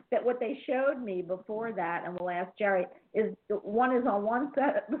 That what they showed me before that, and we'll ask Jerry, is one is on one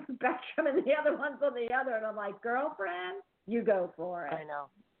side of the spectrum and the other one's on the other. And I'm like, girlfriend, you go for it. I know.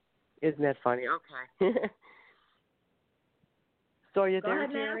 Isn't that funny? Okay. So are you there,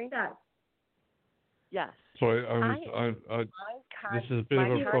 Jerry? Yes. Sorry, this is a bit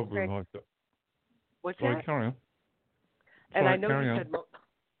of a problem I've got. What's Sorry, that? carry on. And Sorry, I know carry you on. said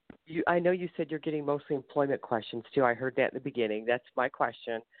I know you said you're getting mostly employment questions too. I heard that at the beginning. That's my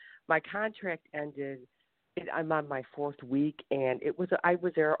question. My contract ended. I'm on my fourth week, and I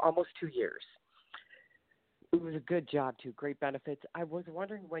was there almost 2 years. It was a good job too, great benefits. I was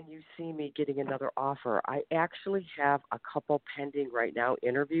wondering when you see me getting another offer. I actually have a couple pending right now,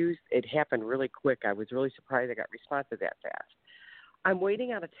 interviews. It happened really quick. I was really surprised I got responses that fast. I'm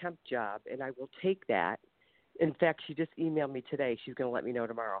waiting on a temp job, and I will take that. In fact, she just emailed me today. She's going to let me know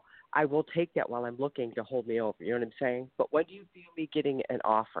tomorrow. I will take that while I'm looking to hold me over. You know what I'm saying? But when do you feel me getting an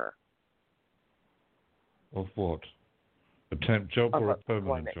offer? Of what? A temp job or a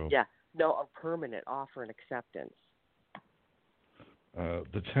permanent job? Yeah. No, a permanent offer and acceptance.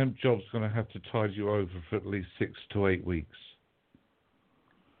 The temp job's going to have to tide you over for at least 6 to 8 weeks.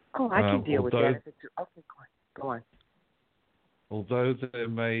 Oh, I can deal with that. Okay, go on. Although there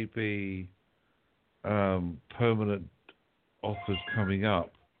may be permanent offers coming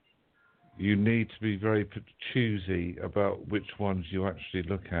up, you need to be very choosy about which ones you actually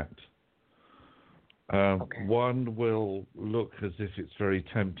look at. One will look as if it's very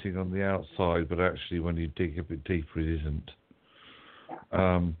tempting on the outside, but actually when you dig a bit deeper, it isn't.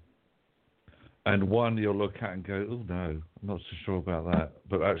 And one you'll look at and go, oh no, I'm not so sure about that.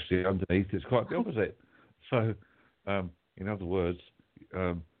 But actually underneath it's quite the opposite. So, in other words,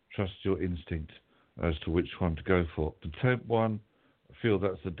 trust your instinct as to which one to go for. The temp one, I feel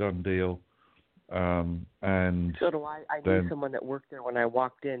that's a done deal. And so do I. I knew someone that worked there when I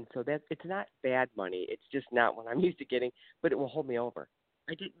walked in, so that it's not bad money. It's just not what I'm used to getting, but it will hold me over.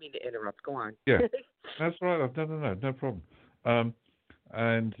 I didn't mean to interrupt. Go on. Yeah, that's right. No problem.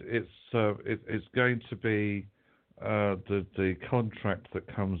 And it's going to be the contract that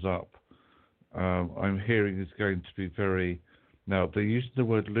comes up. I'm hearing is going to be very. Now they're using the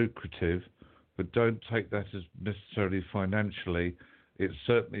word lucrative, but don't take that as necessarily financially. It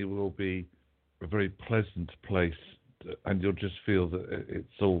certainly will be a very pleasant place, and you'll just feel that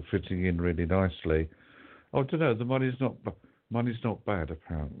it's all fitting in really nicely. I don't know. The money's not bad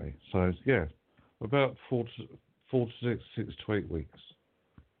apparently. So yeah, about 4 to 6 to 8 weeks.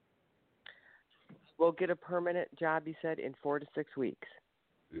 We'll get a permanent job. You said in 4 to 6 weeks.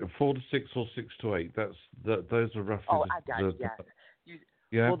 4 to 6 or 6 to 8. Those are roughly. Oh, I got it. Yes.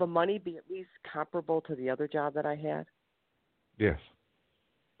 Yeah. Will the money be at least comparable to the other job that I had? Yes.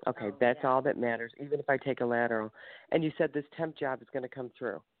 Okay, that's all that matters, even if I take a lateral. And you said this temp job is going to come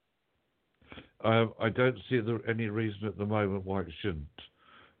through. I don't see any reason at the moment why it shouldn't.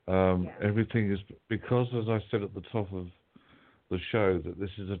 Everything is because, as I said at the top of the show, that this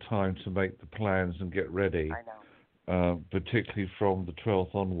is a time to make the plans and get ready. I know. Particularly from the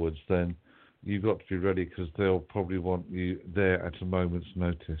 12th onwards, then you've got to be ready because they'll probably want you there at a moment's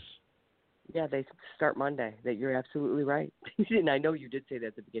notice. Yeah, they start Monday. That you're absolutely right. And I know you did say that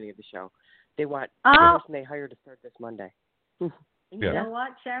at the beginning of the show. They want the person they hire to start this Monday. You know what,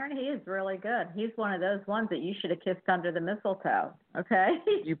 Sharon? He is really good. He's one of those ones that you should have kissed under the mistletoe. Okay.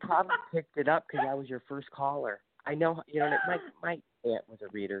 You probably picked it up because I was your first caller. I know. You know, my aunt was a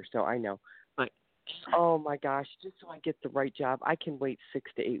reader, so I know. But oh my gosh, just so I get the right job, I can wait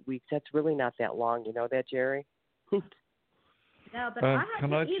 6 to 8 weeks. That's really not that long. You know that, Jerry? No, but I have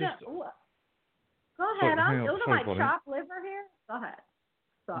to eat a. Go ahead. I'm doing my chopped liver here. Go ahead.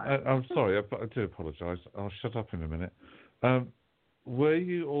 Sorry. I'm sorry. I do apologise. I'll shut up in a minute. Were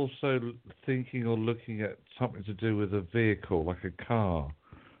you also thinking or looking at something to do with a vehicle, like a car?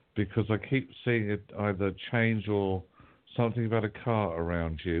 Because I keep seeing it either change or something about a car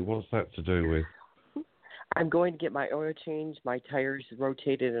around you. What's that to do with? I'm going to get my oil changed, my tires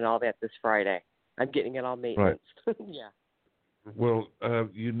rotated, and all that this Friday. I'm getting it all maintenance. Right. Yeah. Well,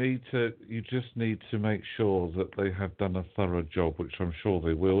 you just need to make sure that they have done a thorough job, which I'm sure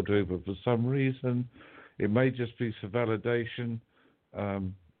they will do. But for some reason, it may just be for validation.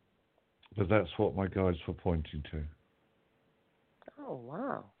 But that's what my guides were pointing to. Oh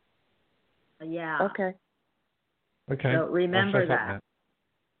wow. Yeah. Okay. So remember that.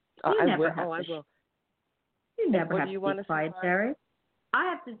 I will. You never have to be quiet, Jerry. I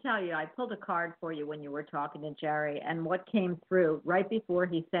have to tell you, I pulled a card for you when you were talking to Jerry, and what came through right before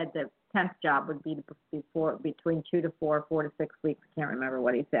he said the 10th job would be between 2 to 4, 4 to 6 weeks. I can't remember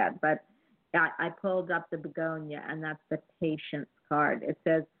what he said, but I pulled up the begonia, and that's the patience card. It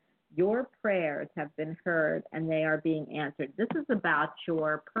says, your prayers have been heard, and they are being answered. This is about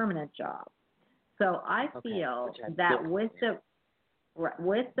your permanent job. So I feel that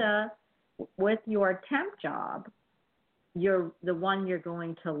with your temp job, you're the one you're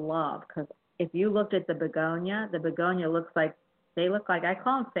going to love, because if you looked at the begonia looks like, I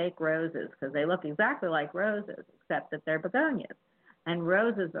call them fake roses, because they look exactly like roses, except that they're begonias. And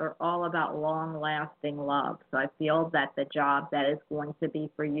roses are all about long-lasting love. So I feel that the job that is going to be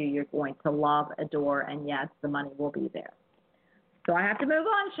for you, you're going to love, adore, and yes, the money will be there. So I have to move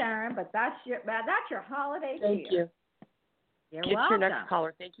on, Sharon, but that's your holiday cheer. Thank you. You're welcome. Get your next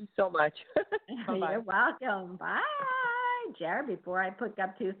caller. Thank you so much. You're welcome. Bye. Jared, before I pick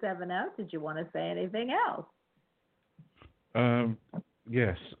up 270, did you want to say anything else?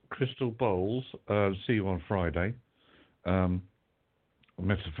 Yes, Crystal Bowles. See you on Friday.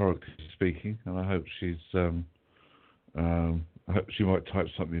 Metaphorically speaking, and I hope I hope she might type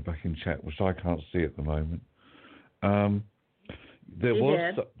something back in chat, which I can't see at the moment. There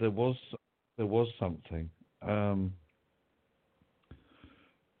was something.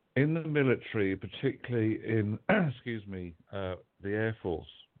 In the military, particularly in, the Air Force,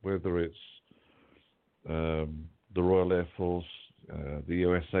 whether it's the Royal Air Force, the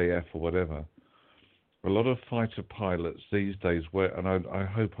USAF or whatever, a lot of fighter pilots these days wear, and I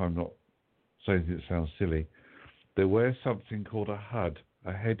hope I'm not saying it sounds silly, they wear something called a HUD,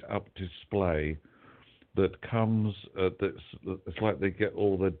 a head-up display, that comes, it's like they get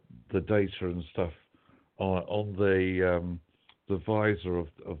all the data and stuff on the visor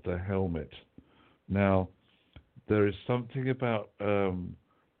of the helmet. Now, there is something about an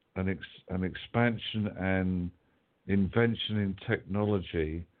expansion and invention in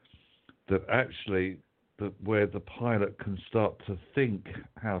technology that actually, where the pilot can start to think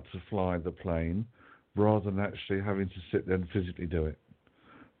how to fly the plane rather than actually having to sit there and physically do it.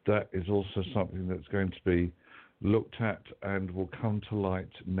 That is also something that's going to be looked at and will come to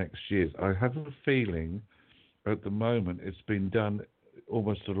light next year. I have a feeling at the moment it's been done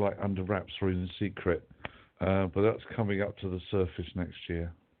almost like under wraps or in secret, but that's coming up to the surface next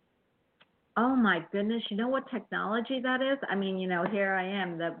year. Oh my goodness, you know what technology that is? I mean, here I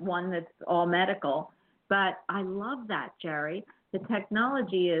am, the one that's all medical, but I love that, Jerry. The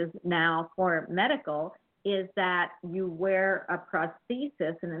technology is now for medical is that you wear a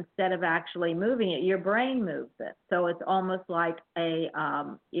prosthesis, and instead of actually moving it, your brain moves it. So it's almost like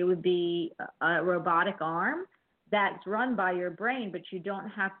it would be a robotic arm that's run by your brain, but you don't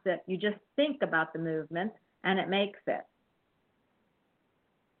have to, you just think about the movement and it makes it.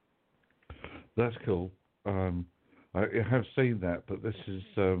 That's cool. I have seen that, but this is,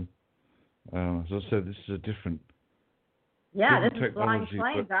 as I said, this is a different. Yeah, this is flying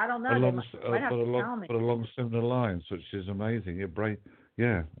planes. I don't know. But along similar lines, which is amazing. Your brain,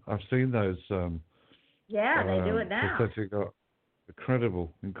 I've seen those. They do it now.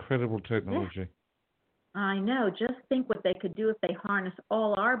 Incredible technology. Yeah. I know. Just think what they could do if they harness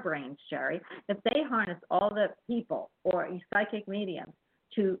all our brains, Jerry. If they harness all the people or psychic mediums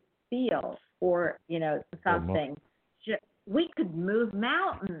to feel or, something, we could move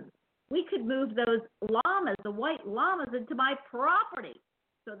mountains. We could move those llamas, the white llamas, into my property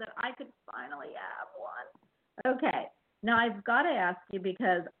so that I could finally have one. Okay. Now, I've got to ask you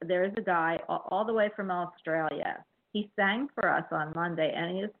because there's a guy all the way from Australia. He sang for us on Monday,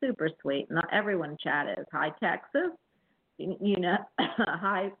 and he is super sweet. Not everyone chatted. Hi, Texas.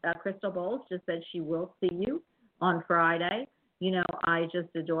 Hi, Crystal Bowles just said she will see you on Friday. I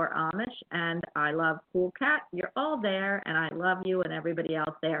just adore Amish, and I love Cool Cat. You're all there, and I love you and everybody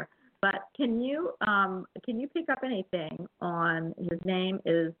else there. But can you pick up anything on, his name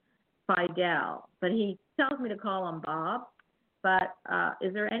is Fidel, but he tells me to call him Bob. But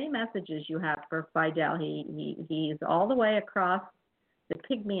is there any messages you have for Fidel? He's all the way across the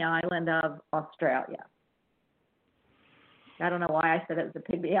Pygmy Island of Australia. I don't know why I said it was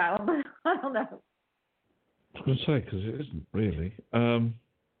a Pygmy Island, but I don't know. I was going to say, because it isn't really.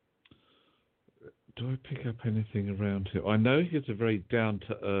 Do I pick up anything around here? I know he has a very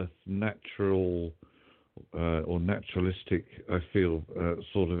down-to-earth, natural or naturalistic, I feel,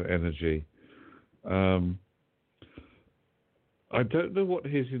 sort of energy. I don't know what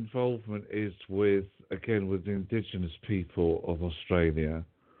his involvement is with the indigenous people of Australia,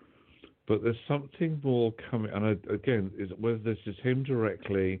 but there's something more coming. And whether this is him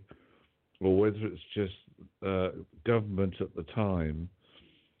directly or whether it's just government at the time,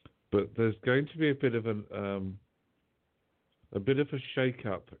 but there's going to be a bit of a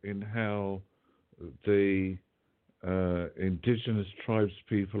shake-up in how the indigenous tribes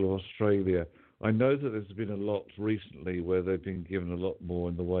people of Australia. I know that there's been a lot recently where they've been given a lot more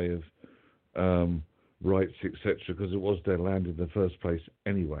in the way of rights, etc., because it was their land in the first place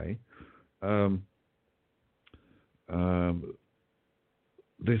anyway.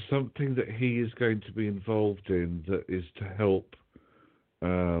 There's something that he is going to be involved in that is to help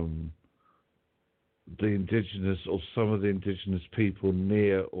the indigenous or some of the indigenous people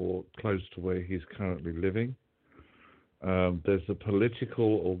near or close to where he's currently living. There's a political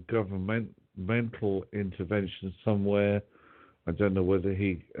or governmental intervention somewhere. I don't know whether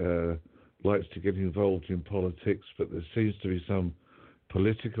he likes to get involved in politics, but there seems to be some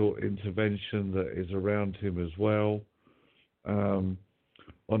political intervention that is around him as well. On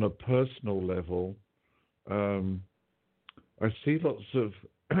a personal level, I see lots of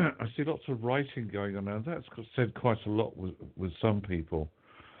writing going on, and that's said quite a lot with some people.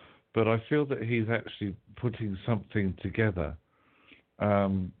 But I feel that he's actually putting something together.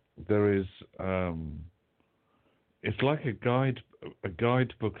 There is, it's like a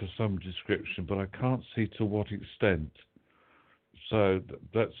guidebook of some description, but I can't see to what extent. So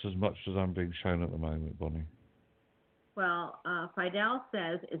that's as much as I'm being shown at the moment, Bonnie. Well, Fidel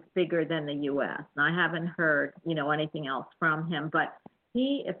says it's bigger than the U.S. And I haven't heard, anything else from him. But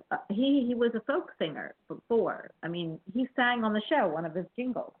he was a folk singer before. I mean, he sang on the show, one of his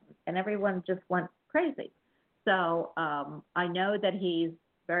jingles, and everyone just went crazy. So I know that he's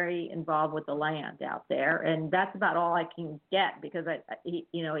very involved with the land out there, and that's about all I can get because he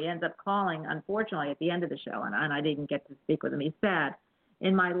ends up calling, unfortunately, at the end of the show, and I didn't get to speak with him. He's sad.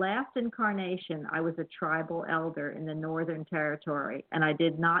 In my last incarnation, I was a tribal elder in the Northern Territory, and I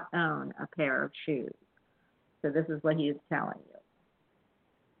did not own a pair of shoes. So this is what he is telling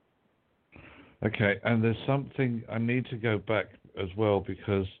you. Okay, and there's something I need to go back as well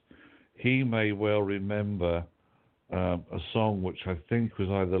because he may well remember a song which I think was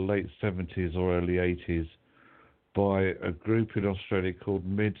either late 70s or early 80s by a group in Australia called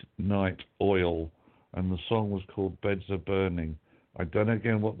Midnight Oil, and the song was called Beds Are Burning. I don't know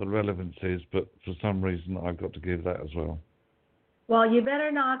again what the relevance is, but for some reason I've got to give that as well. Well, you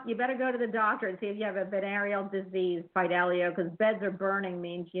better go to the doctor and see if you have a venereal disease, Fidelio, because beds are burning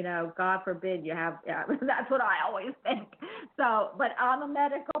means, God forbid you have, that's what I always think. So, but I'm a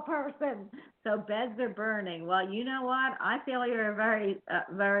medical person, so beds are burning. Well, you know what? I feel you're a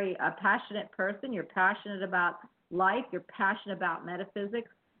very passionate person. You're passionate about life. You're passionate about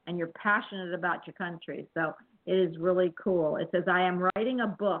metaphysics, and you're passionate about your country. So it is really cool. It says, I am writing a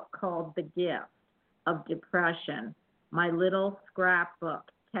book called The Gift of Depression. My little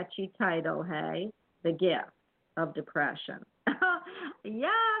scrapbook, catchy title, hey, The Gift of Depression. Yeah,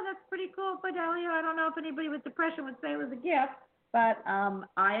 that's pretty cool, Fidelio. I don't know if anybody with depression would say it was a gift, but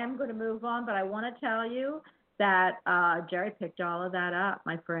I am going to move on. But I want to tell you that Jerry picked all of that up,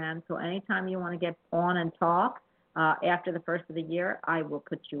 my friend. So anytime you want to get on and talk after the first of the year, I will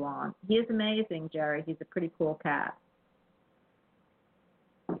put you on. He is amazing, Jerry. He's a pretty cool cat.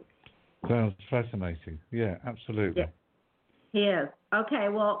 Sounds fascinating. Yeah, absolutely. Yeah, he is. Okay,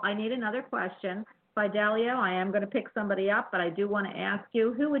 well, I need another question. Fidelio, I am going to pick somebody up, but I do want to ask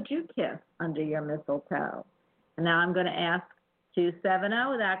you, who would you kiss under your mistletoe? And now I'm going to ask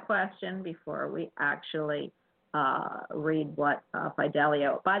 270 that question before we actually read what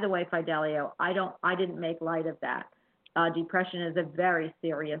Fidelio. By the way, Fidelio, I didn't make light of that. Depression is a very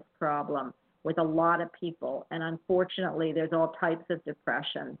serious problem with a lot of people, and unfortunately, there's all types of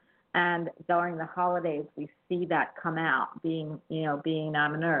depression. And during the holidays, we see that come out. Being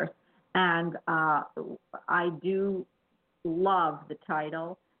I'm a nurse, and I do love the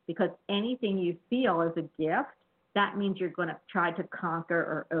title because anything you feel is a gift, that means you're going to try to conquer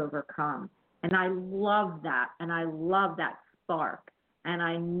or overcome. And I love that, and I love that spark. And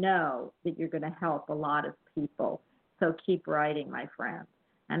I know that you're going to help a lot of people. So keep writing, my friend.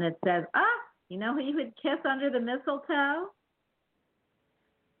 And it says, you know who you would kiss under the mistletoe?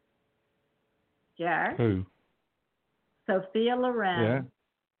 Jer? Who? Sophia Loren.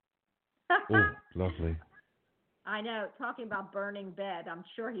 Yeah. Oh, lovely. I know, talking about burning bed, I'm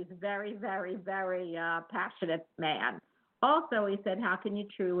sure he's very, very, very passionate man. Also, he said, how can you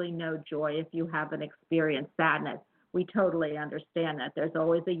truly know joy if you haven't experienced sadness? We totally understand that. There's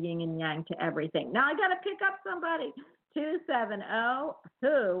always a yin and yang to everything. Now, I got to pick up somebody. 270,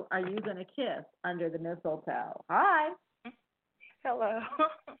 who are you going to kiss under the mistletoe? Hi. Hello.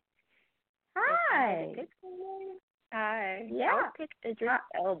 Hi. Hi. Yeah. I'll pick Idris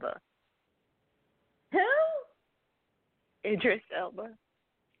Elba. Who? Idris Elba.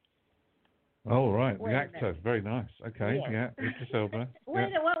 Oh, right. Wait The a actor. minute. Very nice. Okay. Yeah. Yeah. Idris Elba. Wait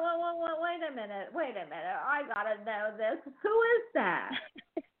Yeah. a minute. I got to know this. Who is that?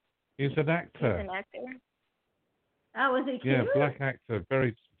 He's an actor. He's an actor. Oh, is he cute? Yeah, black actor.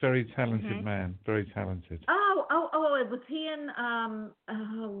 Very, very talented man. Very talented. Oh, was he in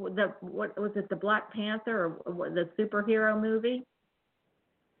what was it, the Black Panther or the superhero movie?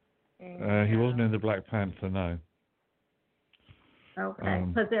 He wasn't in the Black Panther, no. Okay,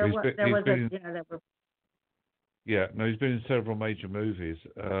 because there were. Yeah, no, he's been in several major movies.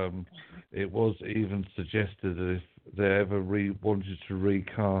 It was even suggested that if they ever wanted to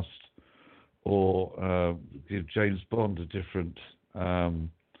recast or give James Bond a different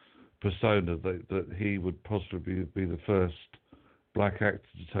persona, that he would possibly be the first black actor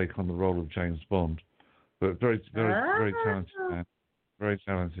to take on the role of James Bond. But very talented man. Very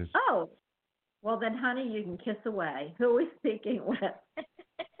talented. Oh, well then, honey, you can kiss away. Who are we speaking with?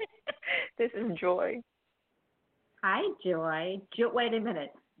 This is Joy. Hi, Joy. Wait a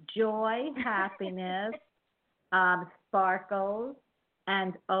minute. Joy, happiness, sparkles,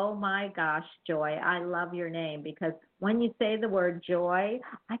 and oh my gosh, Joy, I love your name because when you say the word joy,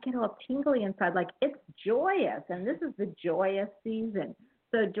 I get all tingly inside, like it's joyous, and this is the joyous season.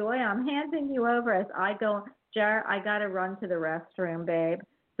 So, Joy, I'm handing you over as I go. Jar, I got to run to the restroom, babe.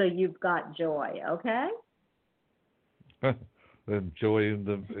 So you've got Joy, okay? Joy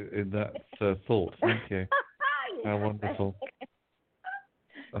in that thought. Thank you. How wonderful.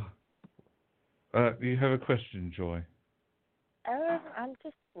 You have a question, Joy? I'm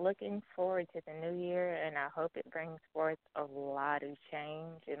just looking forward to the new year, and I hope it brings forth a lot of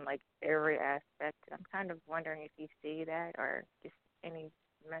change in like every aspect. I'm kind of wondering if you see that, or just any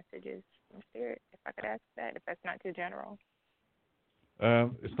messages from Spirit. If I could ask that, if that's not too general.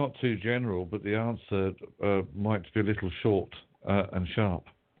 It's not too general, but the answer might be a little short and sharp.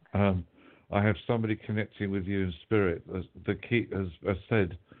 I have somebody connecting with you in spirit. The key, as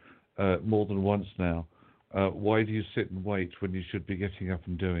said more than once now, why do you sit and wait when you should be getting up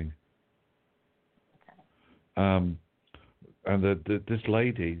and doing? Okay. And this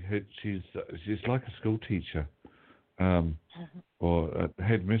lady, she's like a school teacher, or a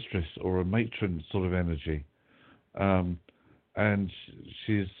headmistress, or a matron sort of energy, and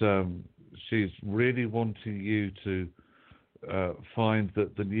she's really wanting you to find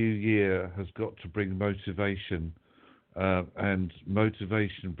that the new year has got to bring motivation, and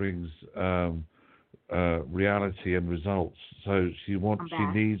motivation brings reality and results. So she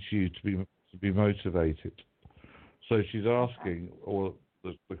needs you to be motivated. So she's asking, or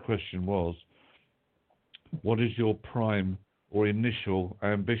the question was, what is your prime or initial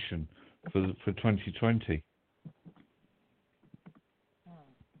ambition for 2020?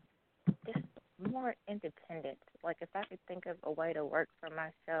 Just more independence. Like if I could think of a way to work for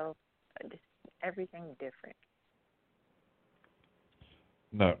myself, just everything different.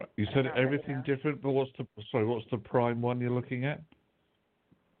 No, you said everything different, but what's the prime one you're looking at?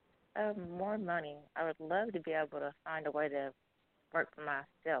 More money. I would love to be able to find a way to work for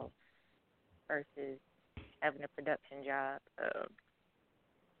myself versus having a production job.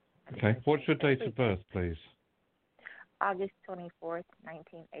 Okay. What's your date of birth, please? August 24th,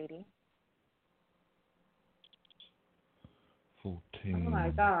 1980. 14. Oh my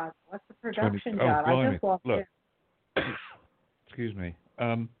God! What's the 20, production oh, job? I blimey. just walked Look. in. Excuse me.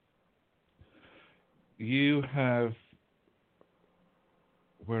 You have.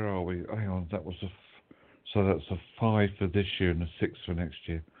 Where are we? Hang on. That was so that's a 5 for this year and a 6 for next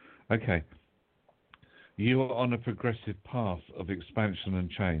year. Okay. You are on a progressive path of expansion and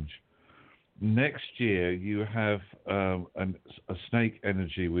change. Next year, you have a snake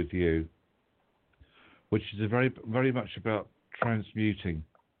energy with you, which is very much about transmuting,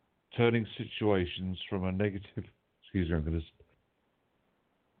 turning situations from a negative. Excuse me,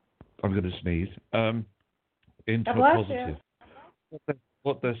 I'm going to sneeze. Into a positive.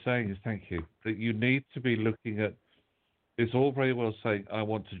 What they're saying is, thank you, that you need to be looking at. It's all very well saying I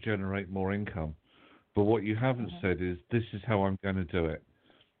want to generate more income, but what you haven't said is this is how I'm going to do it.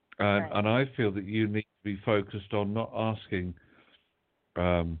 And I feel that you need to be focused on not asking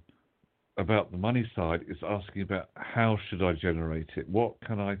about the money side. It's asking about how should I generate it? What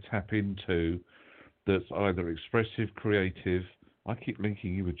can I tap into that's either expressive, creative. I keep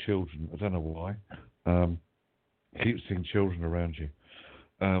linking you with children. I don't know why. Keep seeing children around you.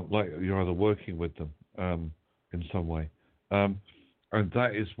 Like you're either working with them in some way. And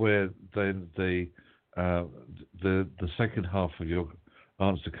that is where then the second half of your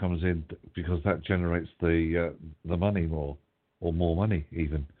answer comes in, because that generates the money more, or more money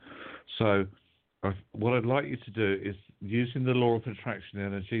even. So what I'd like you to do is, using the law of attraction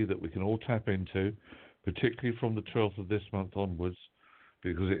energy that we can all tap into, particularly from the 12th of this month onwards,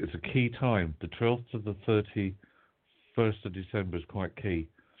 because it's a key time. The 12th to the 31st of December is quite key.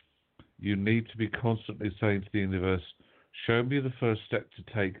 You need to be constantly saying to the universe, show me the first step to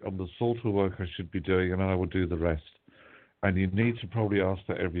take on the sort of work I should be doing, and I will do the rest. And you need to probably ask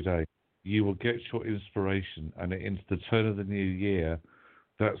that every day. You will get your inspiration, and into the turn of the new year,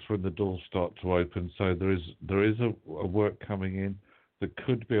 that's when the doors start to open. So there is a work coming in that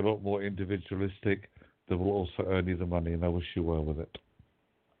could be a lot more individualistic, that will also earn you the money, and I wish you well with it.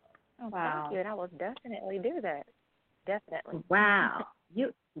 Oh, wow. Thank you, and I will definitely do that. Definitely. Wow.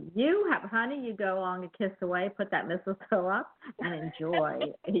 You have, honey, you go along and kiss away, put that mistletoe up, and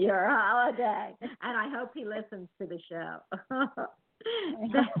enjoy your holiday. And I hope he listens to the show. He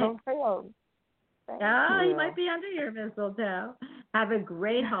might be under your mistletoe. Have a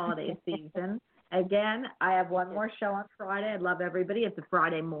great holiday season. Again, I have one more show on Friday. I'd love everybody. It's a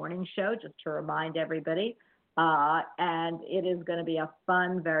Friday morning show, just to remind everybody. And it is going to be a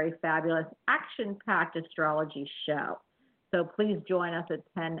fun, very fabulous, action-packed astrology show. So please join us at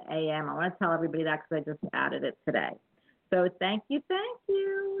 10 a.m. I want to tell everybody that because I just added it today. So thank you.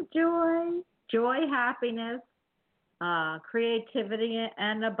 Joy, happiness, creativity,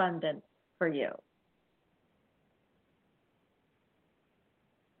 and abundance for you.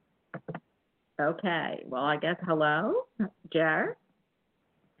 Okay. Well, I guess hello, Jer?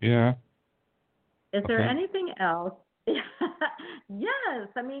 Yeah. Is there anything else? Yes.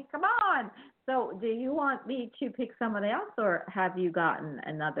 I mean, come on. So do you want me to pick somebody else, or have you gotten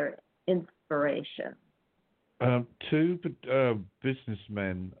another inspiration? Two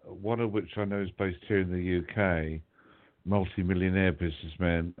businessmen, one of which I know is based here in the UK, multi-millionaire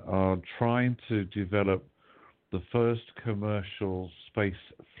businessmen, are trying to develop the first commercial space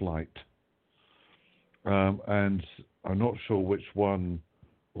flight. And I'm not sure which one,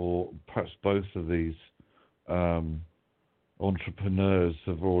 or perhaps both of these entrepreneurs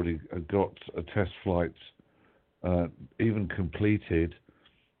have already got a test flight even completed,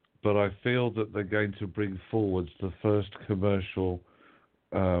 but I feel that they're going to bring forwards the first commercial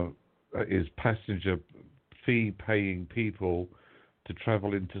is passenger fee-paying people to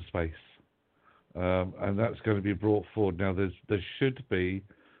travel into space, and that's going to be brought forward. Now, there should be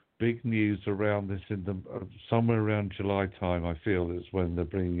big news around this in the somewhere around July time. I feel is when they're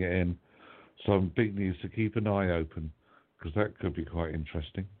bringing it in. Some big news to keep an eye open, because that could be quite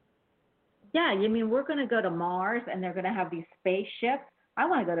interesting. Yeah, you mean we're going to go to Mars and they're going to have these spaceships? I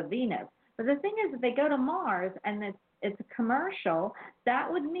want to go to Venus. But the thing is, if they go to Mars and it's a commercial,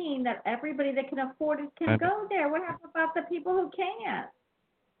 that would mean that everybody that can afford it can go there. What happens about the people who can't?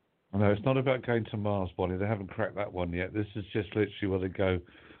 No, it's not about going to Mars, Bonnie. They haven't cracked that one yet. This is just literally where they go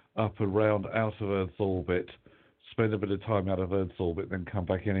up around, out of Earth's orbit, spend a bit of time out of Earth's orbit, then come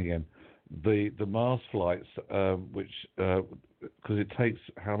back in again. The Mars flights, which because it takes,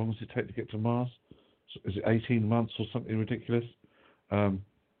 how long does it take to get to Mars? Is it 18 months or something ridiculous?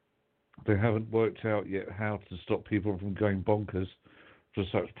 They haven't worked out yet how to stop people from going bonkers for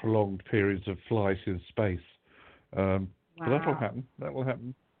such prolonged periods of flight in space. But that will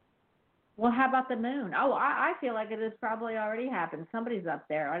happen. Well, how about the moon? Oh, I feel like it has probably already happened. Somebody's up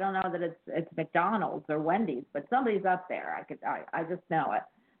there. I don't know that it's McDonald's or Wendy's, but somebody's up there. I just know it.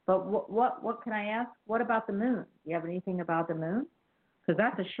 But what can I ask? What about the moon? Do you have anything about the moon? Because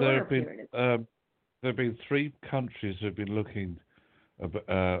that's a shorter period. There have been 3 countries who have been looking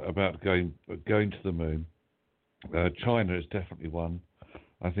about going to the moon. China is definitely one.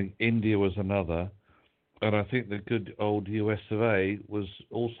 I think India was another. And I think the good old US of A was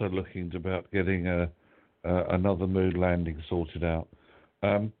also looking about getting another moon landing sorted out.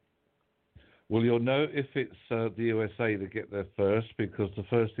 Well, you'll know if it's the USA that get there first, because the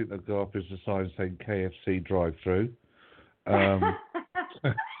first thing that go up is a sign saying KFC drive-through.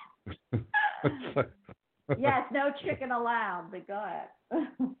 Yes, no chicken allowed, but go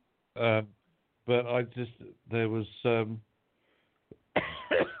ahead. But there was,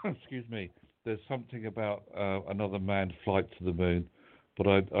 excuse me, there's something about another manned flight to the moon, but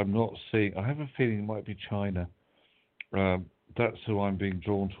I'm not seeing, I have a feeling it might be China. That's who I'm being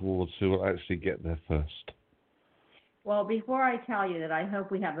drawn towards, who will actually get there first. Well, before I tell you that, I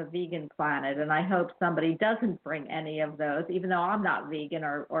hope we have a vegan planet, and I hope somebody doesn't bring any of those, even though I'm not vegan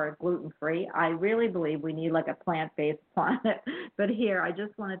or gluten-free. I really believe we need like a plant-based planet. But here, I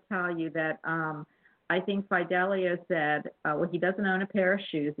just want to tell you that I think Fidelio said, well, he doesn't own a pair of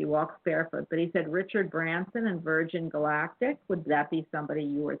shoes. He walks barefoot. But he said Richard Branson and Virgin Galactic. Would that be somebody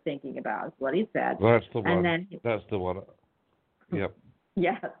you were thinking about? Is what he said. That's the one. And then, that's the one. Yep.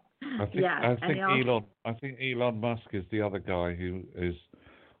 Yes. I think Elon Musk is the other guy who is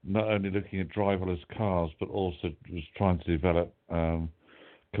not only looking at driverless cars, but also was trying to develop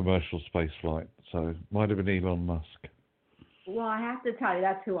commercial space flight. So it might have been Elon Musk. Well, I have to tell you,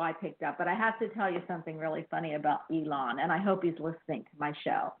 that's who I picked up. But I have to tell you something really funny about Elon, and I hope he's listening to my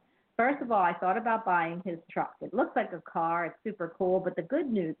show. First of all, I thought about buying his truck. It looks like a car. It's super cool. But the good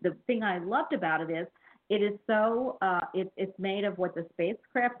news, the thing I loved about it is, it is so, it's made of what the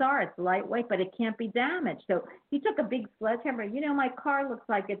spacecrafts are. It's lightweight, but it can't be damaged. So he took a big sledgehammer. My car looks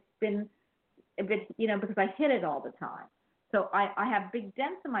like it's been, because I hit it all the time. So I have big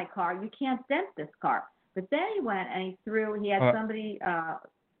dents in my car. You can't dent this car. But then he went and he had somebody,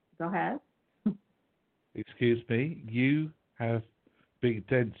 go ahead. Excuse me, you have big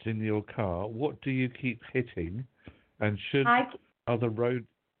dents in your car. What do you keep hitting? And should other road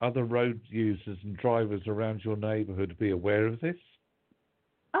users and drivers around your neighborhood be aware of this?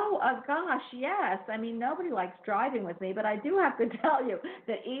 Oh, gosh, yes. I mean, nobody likes driving with me, but I do have to tell you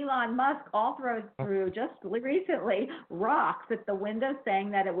that Elon Musk also threw just recently rocks at the window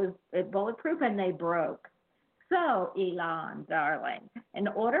saying that it was bulletproof, and they broke. So, Elon, darling, in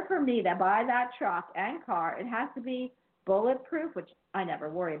order for me to buy that truck and car, it has to be bulletproof, which I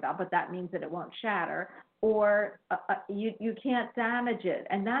never worry about, but that means that it won't shatter, or you can't damage it.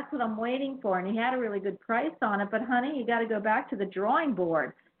 And that's what I'm waiting for. And he had a really good price on it. But, honey, you got to go back to the drawing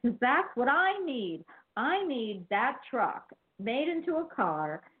board, because that's what I need. I need that truck made into a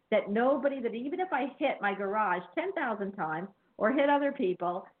car that even if I hit my garage 10,000 times or hit other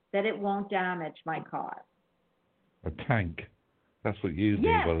people, that it won't damage my car. A tank. That's what you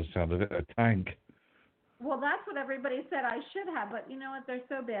need by the sound of it, a tank. Well, that's what everybody said I should have, but you know what? They're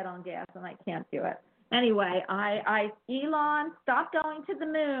so bad on gas, and I can't do it. Anyway, Elon, stop going to the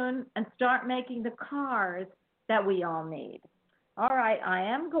moon and start making the cars that we all need. All right, I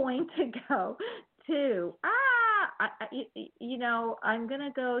am going to go to, I'm going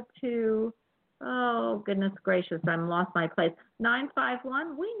to go to, oh, goodness gracious, I'm lost my place.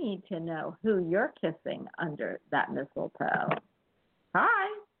 951, we need to know who you're kissing under that mistletoe.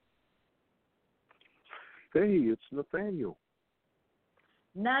 Hi. Hey, it's Nathaniel.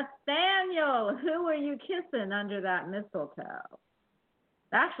 Nathaniel, who are you kissing under that mistletoe?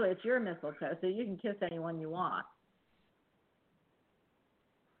 Actually, it's your mistletoe, so you can kiss anyone you want.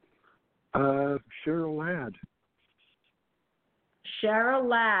 Cheryl Ladd. Cheryl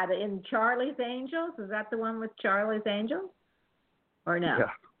Ladd in Charlie's Angels? Is that the one with Charlie's Angels? Or no?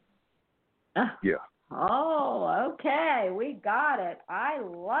 Yeah. Yeah. Oh, okay. We got it. I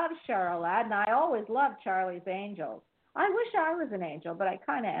love Cheryl Ladd, and I always loved Charlie's Angels. I wish I was an angel, but I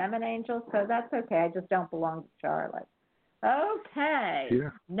kind of am an angel, so that's okay. I just don't belong to Charlie. Okay. Yeah.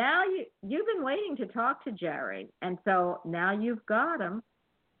 Now you've been waiting to talk to Jerry, and so now you've got him.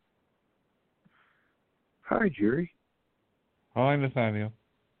 Hi, Jerry. Hi, Nathaniel.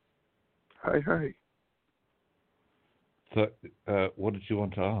 Hi. So, what did you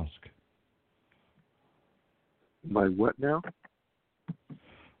want to ask? My what now?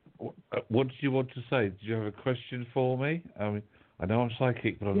 What did you want to say? Did you have a question for me? I mean, I know I'm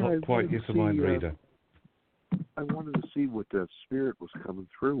psychic, but I'm not quite yet a mind reader. I wanted to see what that spirit was coming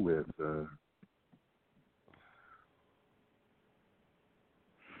through with.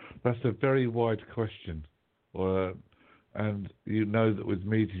 That's a very wide question. And you know that with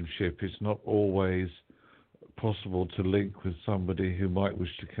mediumship, it's not always possible to link with somebody who might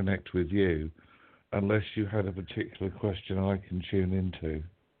wish to connect with you unless you had a particular question I can tune into.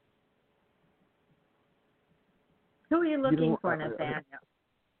 Who are you looking for, Nathaniel?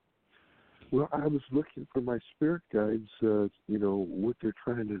 Well, I was looking for my spirit guides, what they're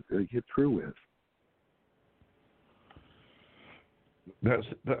trying to get through with.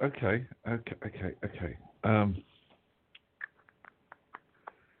 Okay.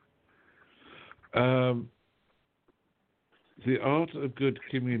 The art of good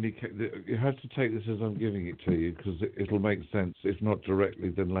communication. You have to take this as I'm giving it to you because it'll make sense. If not directly,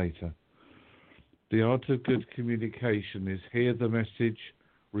 then later. The art of good communication is hear the message,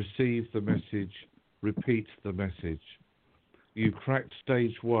 receive the message, repeat the message. You cracked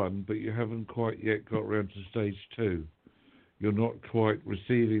stage 1, but you haven't quite yet got around to stage 2. You're not quite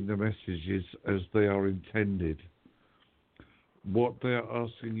receiving the messages as they are intended. What they're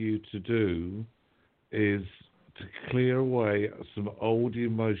asking you to do is to clear away some old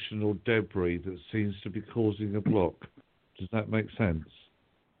emotional debris that seems to be causing a block. Does that make sense?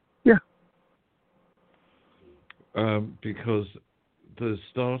 Yeah. Because the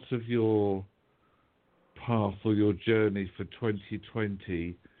start of your path or your journey for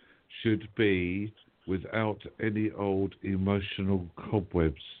 2020 should be without any old emotional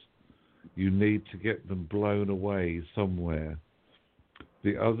cobwebs. You need to get them blown away somewhere.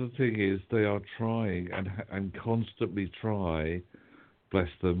 The other thing is they are trying and constantly try, bless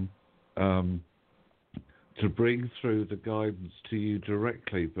them, to bring through the guidance to you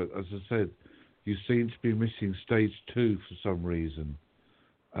directly. But as I said, you seem to be missing stage 2 for some reason.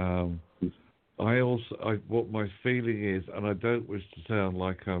 What my feeling is, and I don't wish to sound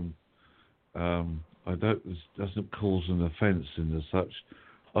like this doesn't cause an offence in as such.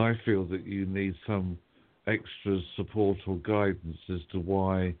 I feel that you need some extra support or guidance as to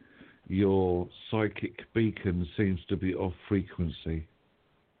why your psychic beacon seems to be off frequency.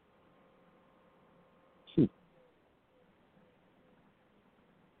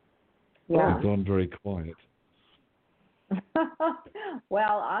 Yeah. You've gone very quiet.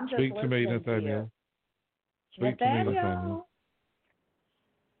 Well, I'm just Speak to me, listening Nathaniel. To you. Speak to me, Nathaniel.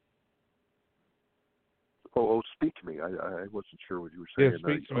 Oh, speak to me. I wasn't sure what you were saying. Yeah,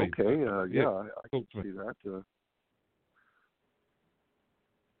 speak to me. Okay, I can Talk to see that.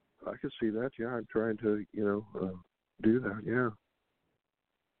 I can see that. Yeah, I'm trying to, do that.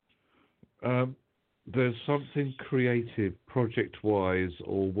 Yeah. There's something creative, project-wise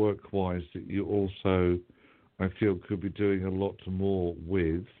or work-wise, that you also, I feel, could be doing a lot more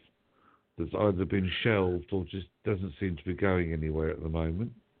with. That's either been shelved or just doesn't seem to be going anywhere at the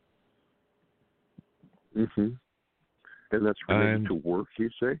moment. Mhm. And that's related to work, you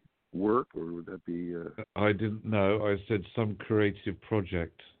say? Work, or would that be? I didn't know. I said some creative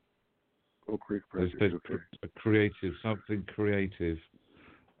project. Oh, creative project. I said okay. something creative.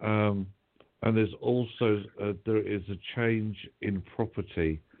 And there's also there is a change in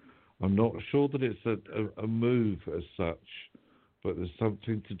property. I'm not sure that it's a move as such, but there's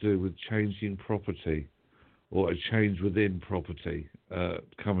something to do with changing property or a change within property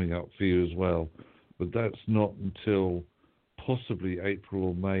coming up for you as well. But that's not until possibly April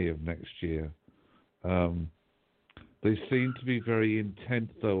or May of next year. They seem to be very intent,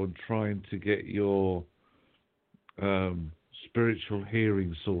 though, on trying to get your spiritual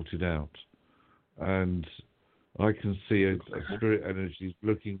hearing sorted out. And I can see a spirit energy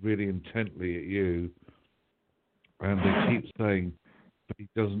looking really intently at you, and they keep saying, but he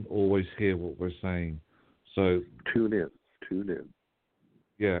doesn't always hear what we're saying. So tune in.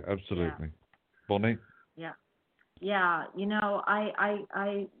 Yeah, absolutely. Yeah. Bonnie? Yeah. Yeah,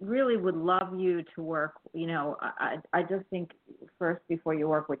 I really would love you to work, I just think first before you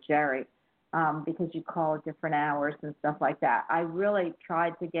work with Jerry, because you call at different hours and stuff like that. I really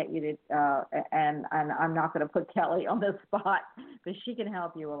tried to get you to, and I'm not going to put Kelly on the spot, but she can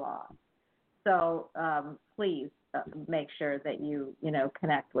help you a lot. So please make sure that you,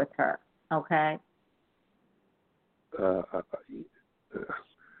 connect with her, okay?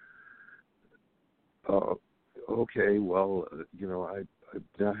 Okay, well, I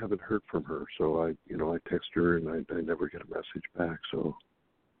haven't heard from her, so I text her and I never get a message back, so.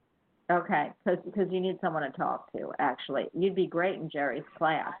 Okay, because you need someone to talk to, actually. You'd be great in Jerry's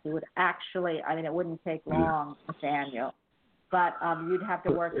class. You would actually, it wouldn't take long, Nathaniel, but you'd have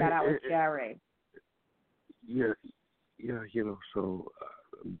to work that out with Jerry. Yeah, so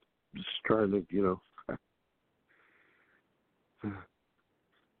I'm just trying to,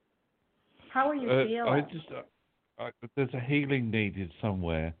 How are you feeling? There's a healing needed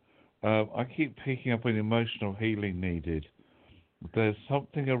somewhere. I keep picking up an emotional healing needed. There's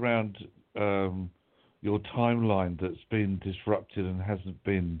something around your timeline that's been disrupted and hasn't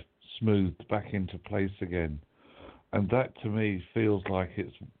been smoothed back into place again. And that to me feels like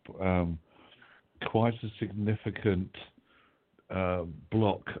it's quite a significant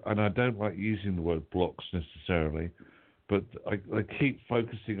block. And I don't like using the word blocks necessarily, but I keep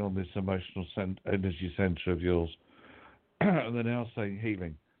focusing on this emotional energy center of yours. And they're now saying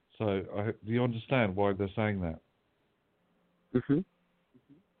healing. So do you understand why they're saying that? Mm-hmm.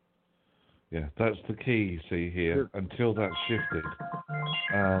 Yeah, that's the key, you see here. Yeah. Until that's shifted,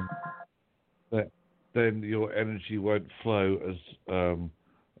 then your energy won't flow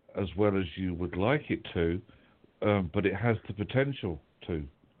as well as you would like it to, but it has the potential to.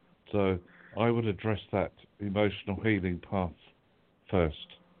 So I would address that emotional healing path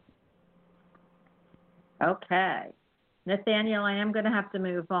first. Okay. Nathaniel, I am going to have to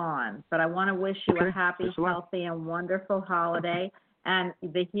move on, but I want to wish you a happy, healthy, and wonderful holiday. And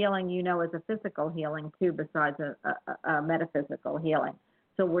the healing, is a physical healing, too, besides a metaphysical healing.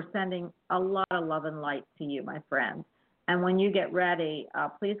 So we're sending a lot of love and light to you, my friend. And when you get ready,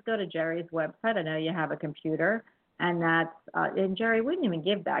 please go to Jerry's website. I know you have a computer. And that's, and Jerry, we didn't even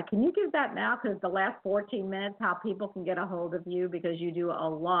give that. Can you give that now? Because the last 14 minutes, how people can get a hold of you, because you do a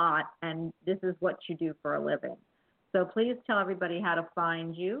lot, and this is what you do for a living. So please tell everybody how to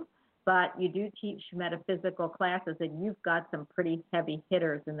find you. But you do teach metaphysical classes, and you've got some pretty heavy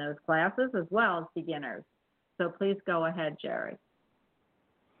hitters in those classes as well as beginners. So please go ahead, Jerry.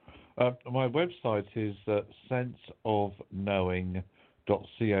 My website is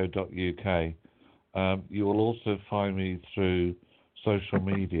senseofknowing.co.uk. You will also find me through social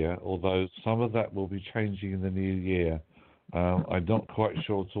media, although some of that will be changing in the new year. I'm not quite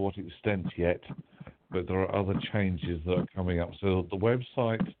sure to what extent yet, but there are other changes that are coming up. So the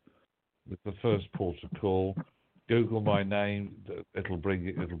website is the first port of call. Google my name; it'll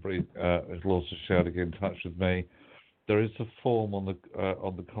also show to get in touch with me. There is a form on the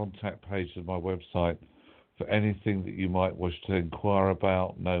contact page of my website for anything that you might wish to inquire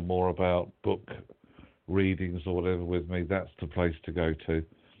about, know more about, book readings or whatever with me. That's the place to go to.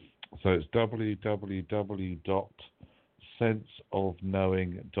 So it's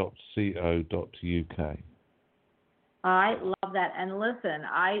www.senseofknowing.co.uk. I love that. And listen,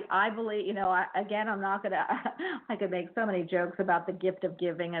 I believe, I'm not going to, I could make so many jokes about the gift of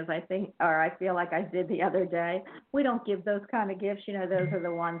giving, as I feel like I did the other day. We don't give those kind of gifts. Those are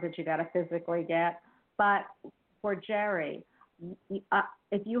the ones that you got to physically get. But for Jerry,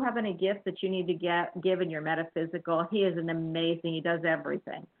 if you have any gifts that you need to give in your metaphysical, he is he does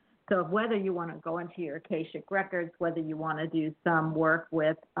everything. So whether you want to go into your Akashic records, whether you want to do some work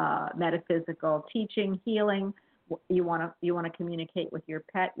with metaphysical teaching, healing, you want to communicate with your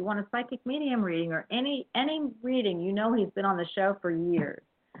pet, you want a psychic medium reading, or any reading, he's been on the show for years.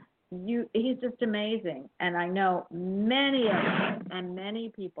 He's just amazing. And I know many of us and many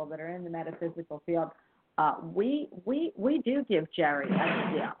people that are in the metaphysical field, we do give Jerry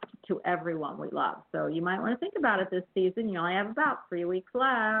a gift to everyone we love. So you might want to think about it this season. You only have about 3 weeks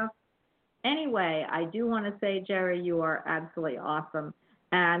left. Anyway, I do want to say, Jerry, you are absolutely awesome.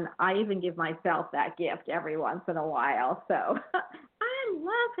 And I even give myself that gift every once in a while. So I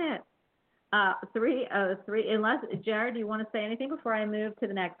love it. 303, unless, Jared, do you want to say anything before I move to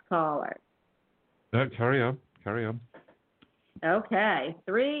the next caller? No, carry on. Okay,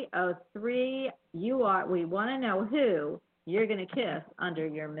 303, we want to know who you're going to kiss under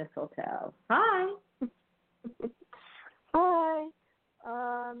your mistletoe. Hi. Hi.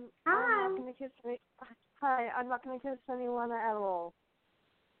 Hi. I'm not going to kiss anyone at all.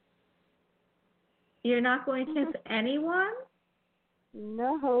 You're not going to kiss anyone?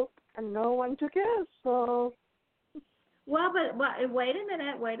 No, and no one to kiss, so... Well, but wait a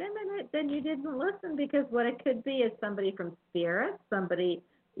minute. Then you didn't listen, because what it could be is somebody from spirit, somebody,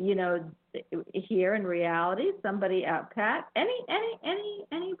 here in reality, somebody Pat,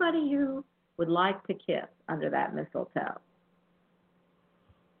 anybody you would like to kiss under that mistletoe.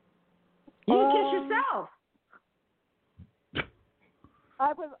 You can kiss yourself.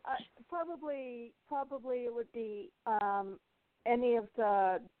 I would probably it would be any of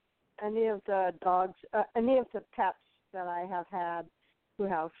the dogs, any of the pets that I have had who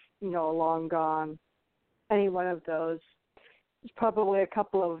have long gone. Any one of those. There's probably a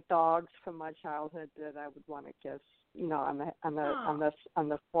couple of dogs from my childhood that I would want to kiss, on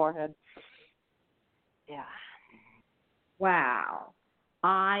the forehead. Yeah. Wow.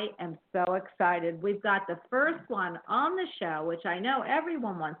 I am so excited. We've got the first one on the show, which I know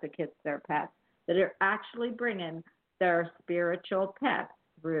everyone wants to kiss their pets, that are actually bringing their spiritual pets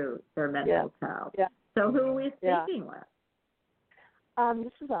through their mistletoe. Yeah. So who are we speaking with?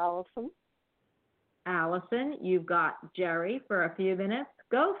 This is Allison. Allison, you've got Jerry for a few minutes.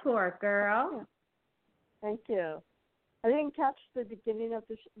 Go for it, girl. Yeah. Thank you. I didn't catch the beginning of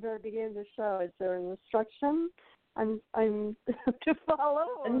the very beginning of the show. Is there an instruction I'm to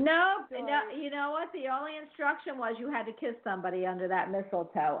follow? No. You know what? The only instruction was you had to kiss somebody under that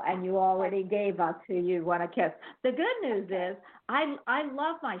mistletoe, and you already gave us who you want to kiss. The good news is I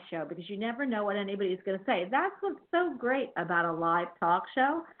love my show because you never know what anybody's going to say. That's what's so great about a live talk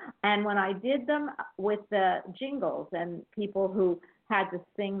show. And when I did them with the jingles and people who had to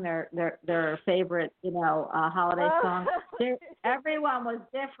sing their favorite, holiday song, everyone was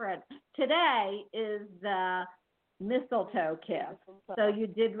different. Today is the mistletoe kiss. So you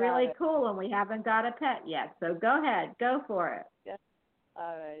did really cool, and we haven't got a pet yet. So go ahead. Go for it. Yes.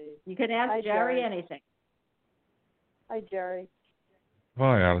 All right. You can ask Jerry anything. Hi, Jerry.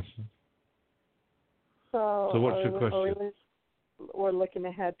 Hi, Alison. So what's your question? We're looking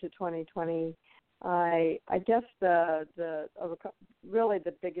ahead to 2020. I guess really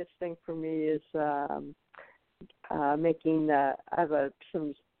the biggest thing for me is making I have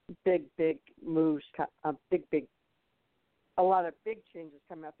some big moves, a lot of big changes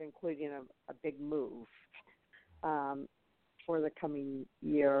coming up, including a big move for the coming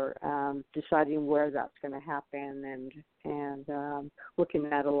year. Deciding where that's going to happen, and looking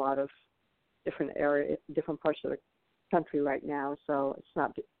at a lot of different parts of the country right now. So it's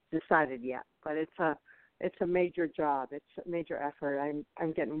not decided yet, but it's a major job. It's a major effort.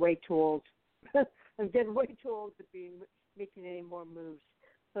 I'm getting way too old. I'm getting way too old to be making any more moves.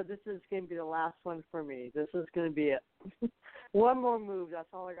 So this is going to be the last one for me. This is going to be it. One more move. That's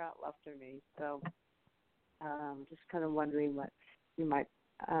all I got left of me. So just kind of wondering what you might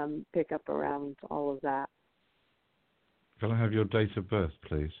pick up around all of that. Can I have your date of birth,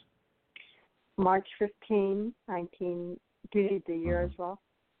 please? March 15, 19. Do you need the year as well?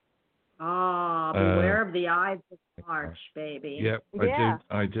 Beware of the eyes of March, baby. Yep,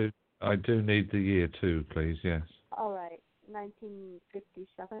 I do need the year too, please. Yes. All right,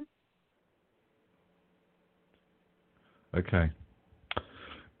 1957. Okay.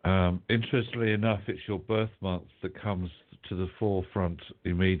 Interestingly enough, it's your birth month that comes to the forefront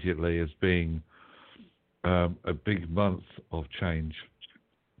immediately as being a big month of change.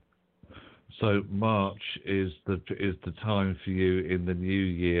 So March is the time for you in the new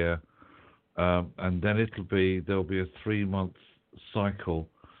year, and then there'll be a 3-month cycle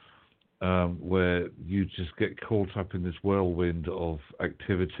where you just get caught up in this whirlwind of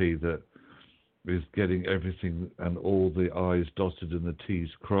activity that is getting everything and all the I's dotted and the T's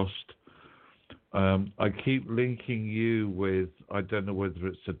crossed. I keep linking you with, I don't know whether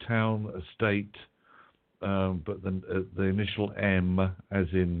it's a town, a state, but the initial M, as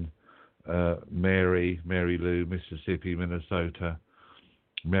in Mary Lou, Mississippi, Minnesota,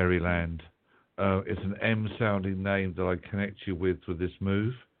 Maryland. It's an M-sounding name that I connect you with this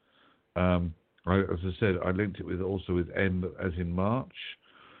move. As I said, I linked it also with M, as in March.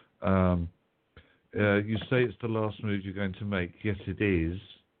 You say it's the last move you're going to make. Yes, it is,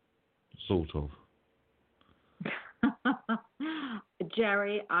 sort of.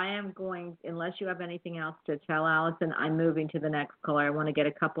 Jerry, I am going, unless you have anything else to tell Allison, I'm moving to the next caller. I want to get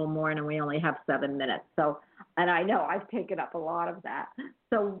a couple more, and we only have 7 minutes. So, and I know I've taken up a lot of that.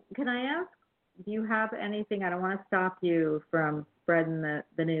 So can I ask, do you have anything? I don't want to stop you from spreading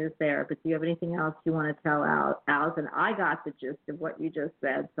the news there, but do you have anything else you want to tell Allison? I got the gist of what you just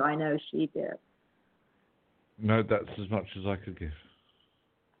said, so I know she did. No, that's as much as I could give.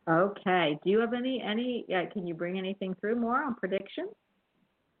 Okay. Do you have any can you bring anything through more on predictions?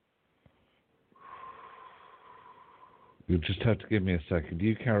 You'll just have to give me a second.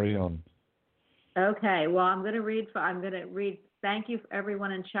 You carry on. Okay. Well, I'm going to read. Thank you for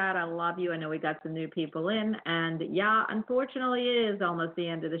everyone in chat. I love you. I know we got some new people in. And yeah, unfortunately, it is almost the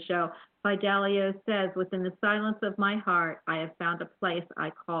end of the show. Fidelio says, within the silence of my heart, I have found a place I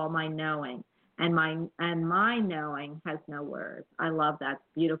call my knowing. And my knowing has no words. I love that. It's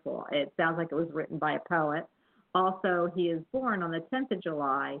beautiful. It sounds like it was written by a poet. Also, he is born on the 10th of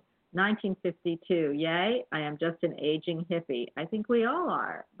July, 1952. Yay, I am just an aging hippie. I think we all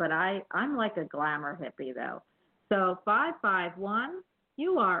are, but I'm like a glamour hippie, though. So 551,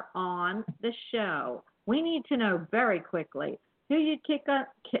 you are on the show. We need to know very quickly who you'd kick.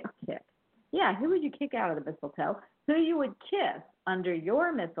 Yeah, who would you kick out of the mistletoe? Who you would kiss under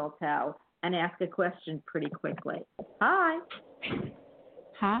your mistletoe? And ask a question pretty quickly. Hi.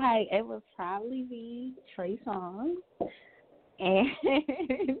 Hi, it would probably be Trey Songz. And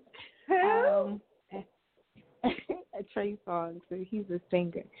Who? Trey Songz, so he's a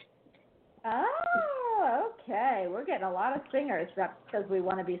singer. Oh, okay. We're getting a lot of singers because we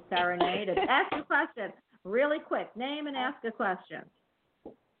want to be serenaded. Ask a question really quick. Name and ask a question.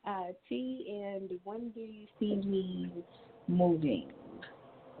 T, and when do you see me moving?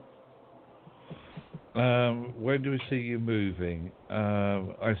 When do we see you moving?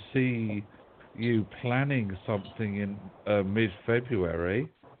 I see you planning something in mid-February.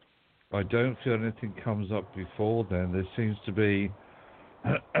 I don't feel anything comes up before then. There seems to be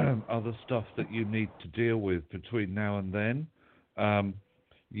other stuff that you need to deal with between now and then.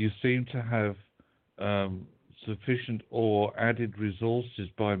 You seem to have sufficient or added resources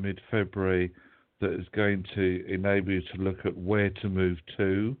by mid-February that is going to enable you to look at where to move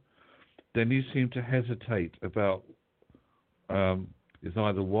to. Then you seem to hesitate about it's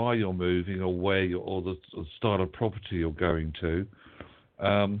either why you're moving or where or the style of property you're going to.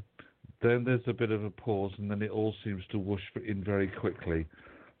 Then there's a bit of a pause, and then it all seems to whoosh in very quickly.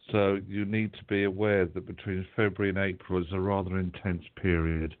 So you need to be aware that between February and April is a rather intense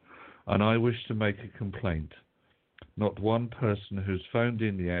period. And I wish to make a complaint. Not one person who's phoned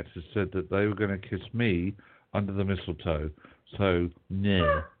in yet has said that they were going to kiss me under the mistletoe. So,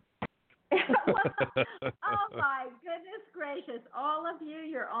 no. Oh, my goodness gracious. All of you,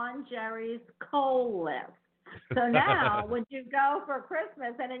 you're on Jerry's coal list. So now, when you go for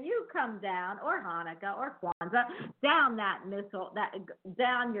Christmas and then you come down, or Hanukkah, or Kwanzaa, down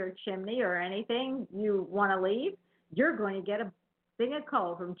down your chimney or anything you want to leave, you're going to get a thing of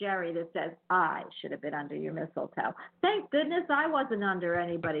coal from Jerry that says, I should have been under your mistletoe. Thank goodness I wasn't under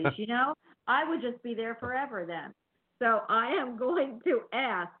anybody's, I would just be there forever then. So I am going to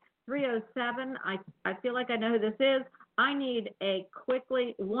ask 307, I feel like I know who this is. I need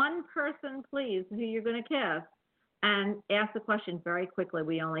one person, please, who you're going to kiss, and ask the question very quickly.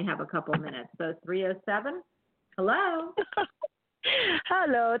 We only have a couple minutes. So 307, hello.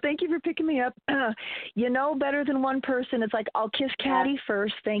 Hello. Thank you for picking me up. Better than one person. It's like, I'll kiss Caddy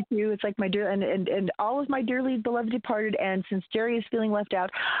first. Thank you. It's like my dear, and all of my dearly beloved departed. And since Jerry is feeling left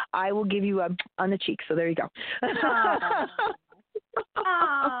out, I will give you on the cheek. So there you go.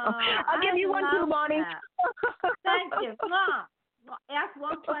 I'll give you one too, Bonnie. Thank you. Come on. Ask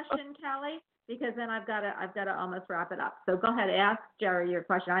one question, Kelly, because then I've got to almost wrap it up. So go ahead, ask Jerry your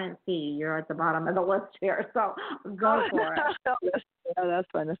question. I didn't see you. You're at the bottom of the list here, so go for it. No, that's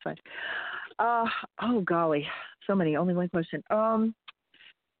fine. That's fine. Oh golly, so many. Only one question.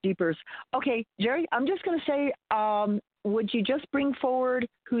 Jeepers. Okay, Jerry, I'm just going to say, would you just bring forward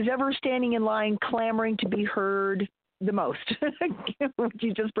who's ever standing in line clamoring to be heard the most? Would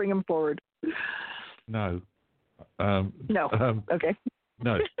you just bring him forward? No. No. Okay.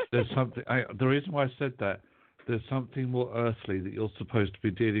 No. There's something. The reason why I said that, there's something more earthly that you're supposed to be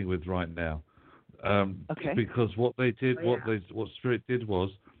dealing with right now. Okay. Because what they did, what Spirit did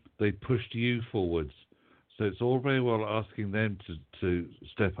was they pushed you forwards. So it's all very well asking them to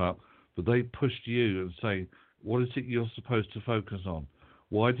step up, but they pushed you and saying, what is it you're supposed to focus on?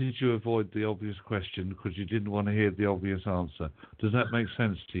 Why did you avoid the obvious question? Because you didn't want to hear the obvious answer. Does that make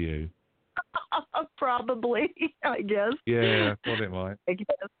sense to you? Probably, I guess. Yeah, I thought it might. I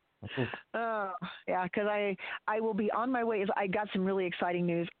guess. Yeah, because I will be on my way. I got some really exciting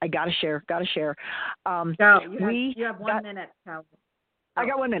news. I gotta share. You have 1 minute, Calvin. I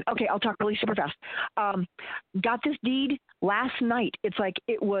got 1 minute. Okay, I'll talk really super fast. Got this deed last night. It's like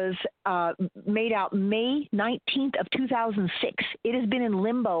it was made out May 19th of 2006. It has been in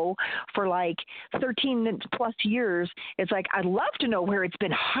limbo for like 13 plus years. It's like, I'd love to know where it's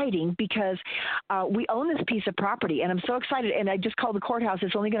been hiding because we own this piece of property and I'm so excited. And I just called the courthouse.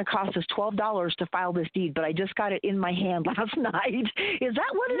 It's only going to cost us $12 to file this deed, but I just got it in my hand last night. Is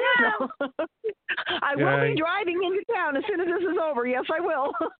that what it is? I will be driving into town as soon as this is over. Yes, I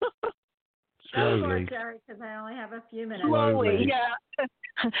will. Slowly. Go for it, Jerry, because I only have a few minutes. Slowly, yeah.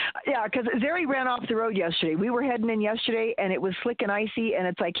 Yeah, because Jerry ran off the road yesterday. We were heading in yesterday, and it was slick and icy, and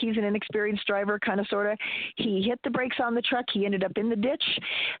it's like he's an inexperienced driver, kind of, sort of. He hit the brakes on the truck. He ended up in the ditch.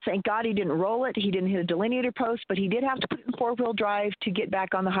 Thank God he didn't roll it. He didn't hit a delineator post, but he did have to put it in four-wheel drive to get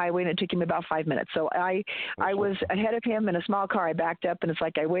back on the highway, and it took him about 5 minutes. So I was ahead of him in a small car. I backed up, and it's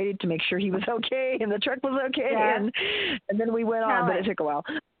like I waited to make sure he was okay, and the truck was okay, and then we went on, but it took a while.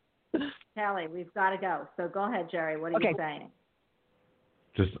 Kelly, we've got to go. So go ahead, Jerry. What are you saying?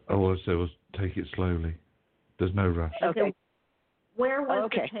 Just, all I said was take it slowly. There's no rush. Okay. Where was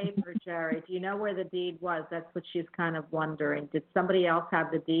the paper, Jerry? Do you know where the deed was? That's what she's kind of wondering. Did somebody else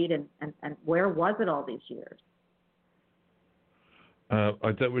have the deed, and where was it all these years?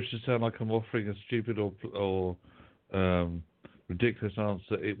 I don't wish to sound like I'm offering a stupid or ridiculous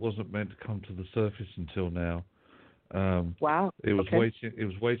answer. It wasn't meant to come to the surface until now. Wow. It was Okay. waiting. It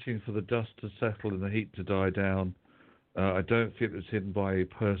was waiting for the dust to settle and the heat to die down. I don't think it was hidden by a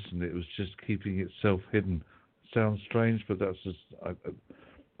person. It was just keeping itself hidden. Sounds strange, but that's just.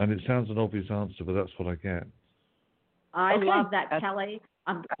 And it sounds an obvious answer, but that's what I get. I Okay. love that, Kelly.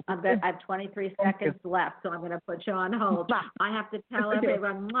 I have 23 seconds left, so I'm going to put you on hold. I have to tell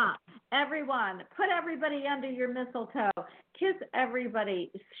everyone, everyone, put everybody under your mistletoe. Kiss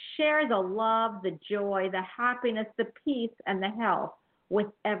everybody. Share the love, the joy, the happiness, the peace, and the health with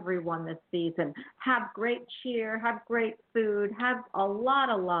everyone this season. Have great cheer. Have great food. Have a lot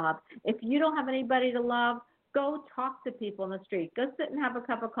of love. If you don't have anybody to love, go talk to people in the street. Go sit and have a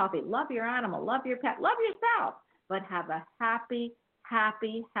cup of coffee. Love your animal. Love your pet. Love yourself. But have a happy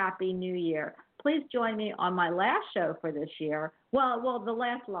New Year. Please join me on my last show for this year. Well, the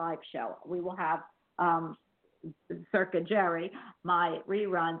last live show. We will have Circa Jerry, my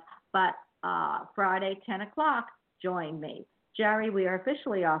reruns, but Friday, 10 o'clock, join me. Jerry, we are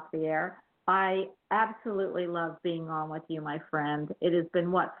officially off the air. I absolutely love being on with you, my friend. It has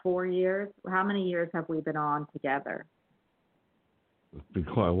been, 4 years? How many years have we been on together? It's been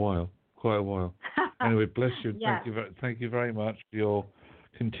quite a while. Anyway, bless you. Yes. Thank you very much for your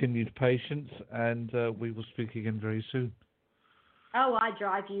continued patience, and we will speak again very soon. Oh, I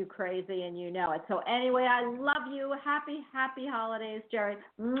drive you crazy, and you know it. So anyway, I love you. Happy holidays, Jerry.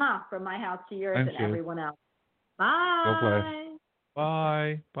 Mwah, from my house to yours. Thank and you. everyone else. Bye. God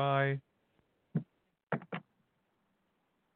bless. Bye.